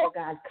them, Father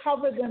God.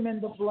 Cover them in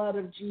the blood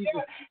of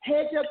Jesus.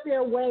 Hedge up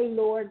their way,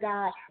 Lord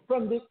God,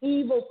 from the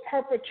evil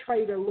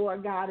perpetrator,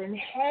 Lord God, and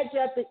hedge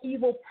up the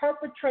evil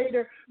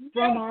perpetrator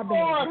from our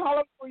babies.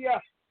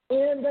 Hallelujah.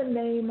 In the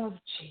name of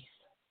Jesus.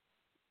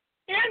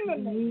 In the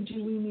We name. need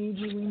you, we need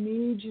you, we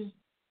need you.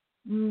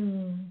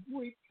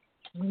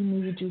 We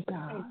need you,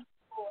 God.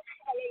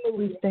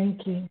 We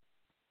thank you.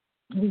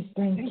 We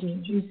thank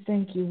you. We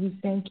thank you. We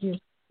thank you.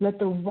 Let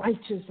the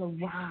righteous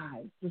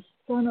arise, the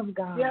Son of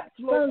God,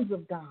 sons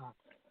of God.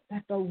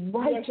 Let the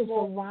righteous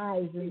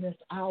arise in this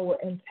hour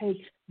and take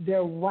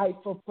their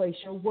rightful place.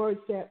 Your word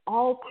said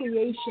all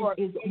creation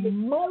is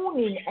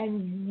moaning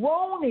and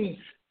groaning,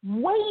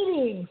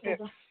 waiting for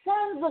the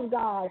sons of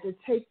God to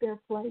take their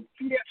place.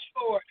 Yes,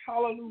 Lord.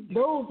 Hallelujah.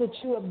 Those that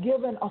you have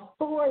given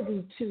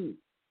authority to.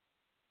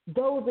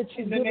 Those that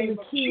you've given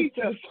the keys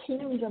to the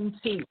kingdom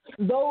to.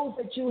 Those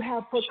that you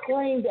have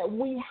proclaimed that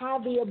we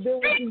have the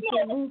ability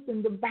to loose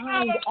and to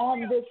bind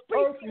on this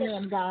earth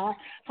realm, God.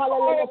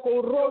 Hallelujah.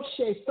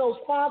 So,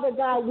 Father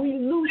God, we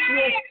loose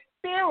your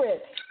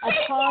spirit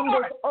upon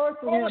this earth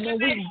realm and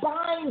we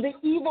bind the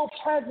evil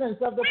presence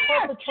of the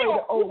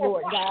perpetrator, oh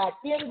Lord God,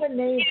 in the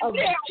name of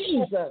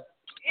Jesus.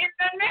 In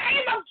the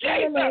name of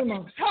Jesus. In the name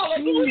of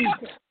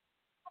Jesus.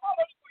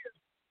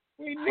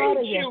 We need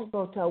you.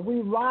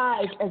 We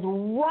rise as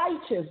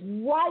righteous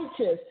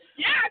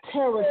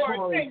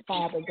territories,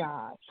 Father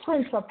God.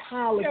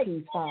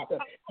 Principalities, Father.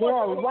 There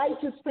are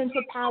righteous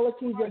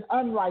principalities and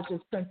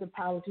unrighteous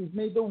principalities.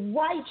 May the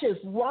righteous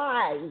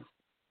rise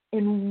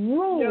and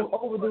rule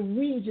over the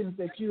regions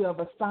that you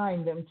have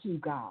assigned them to,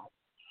 God.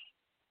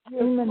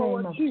 In the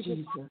name of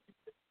Jesus.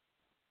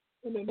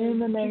 In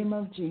the name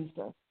of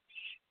Jesus.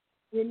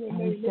 And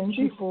we thank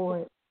you for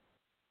it.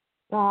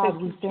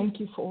 God, we thank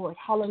you for it.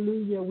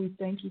 Hallelujah. We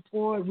thank you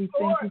for it. We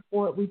thank you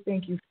for it. We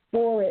thank you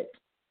for it.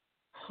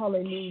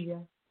 Hallelujah.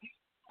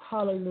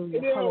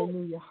 Hallelujah.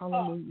 Hallelujah.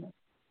 Hallelujah.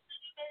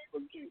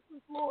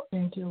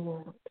 Thank you,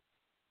 Lord.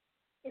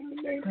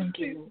 Thank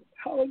you,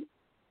 Lord.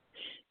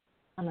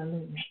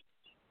 Hallelujah.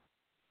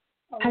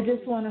 I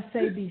just want to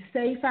say be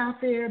safe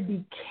out there.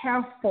 Be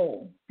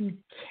careful. Be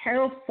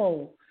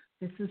careful.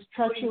 This is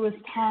treacherous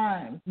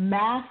time.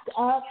 Mask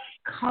up,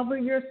 cover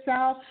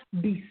yourself,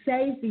 be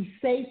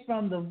safe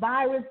from the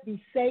virus, be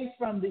safe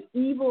from the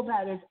evil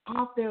that is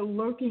out there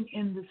lurking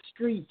in the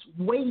streets,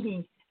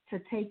 waiting to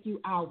take you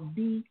out.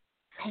 Be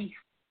safe.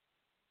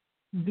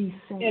 Be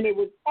safe. And it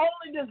was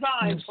only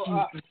designed for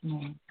us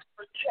to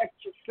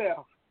protect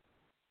yourself.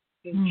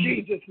 In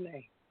Jesus'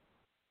 name.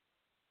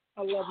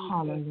 I love you.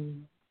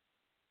 Hallelujah.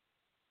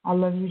 I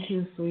love you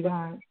too,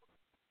 sweetheart.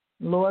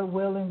 Lord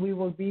willing, we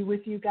will be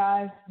with you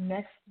guys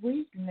next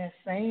week in the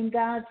same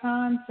God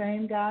time,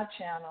 same God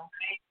channel.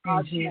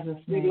 In Jesus'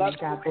 name,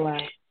 God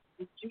bless.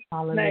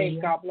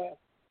 Hallelujah. God bless.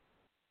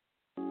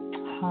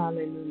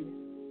 Hallelujah.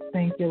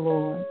 Thank you,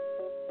 Lord.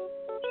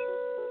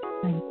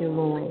 Thank you,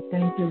 Lord.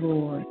 Thank you,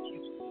 Lord.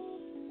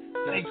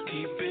 Let's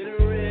keep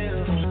it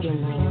real. Thank you,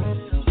 Lord.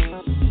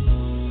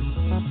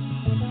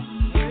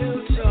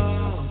 Real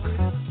talk,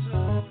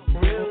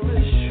 real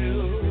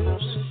issues.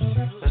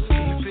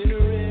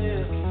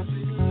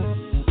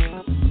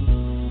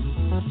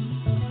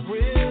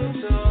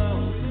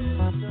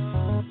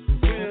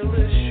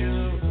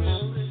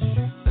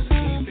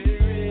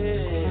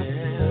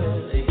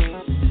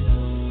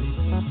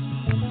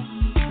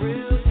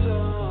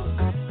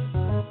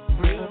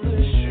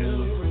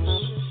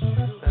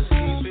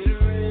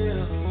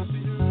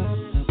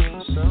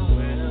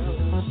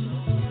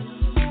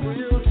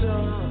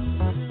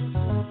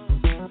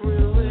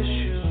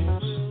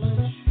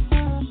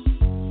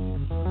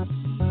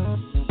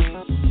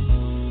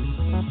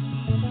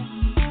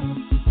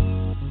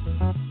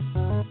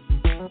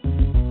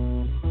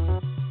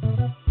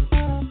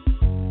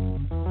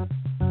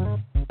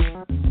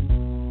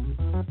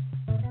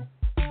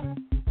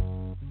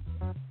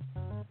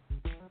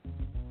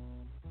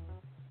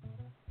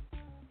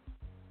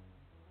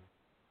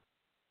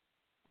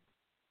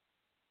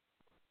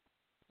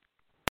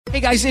 Hey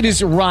guys, it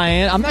is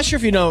Ryan. I'm not sure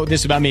if you know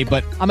this about me,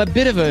 but I'm a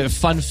bit of a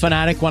fun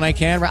fanatic when I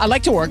can. I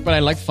like to work, but I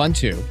like fun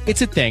too.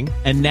 It's a thing.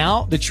 And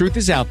now the truth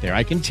is out there.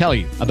 I can tell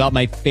you about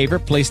my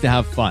favorite place to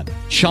have fun.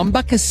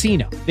 Chumba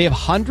Casino. They have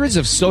hundreds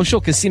of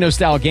social casino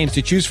style games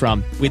to choose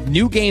from with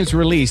new games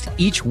released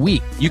each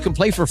week. You can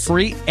play for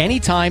free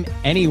anytime,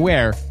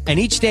 anywhere. And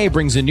each day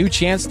brings a new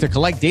chance to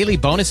collect daily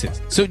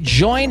bonuses. So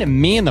join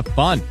me in the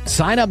fun.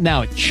 Sign up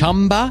now at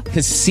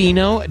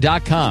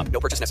ChumbaCasino.com. No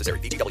purchase necessary.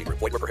 VGW Group.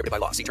 Void where prohibited by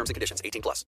law. See terms and conditions. 18+.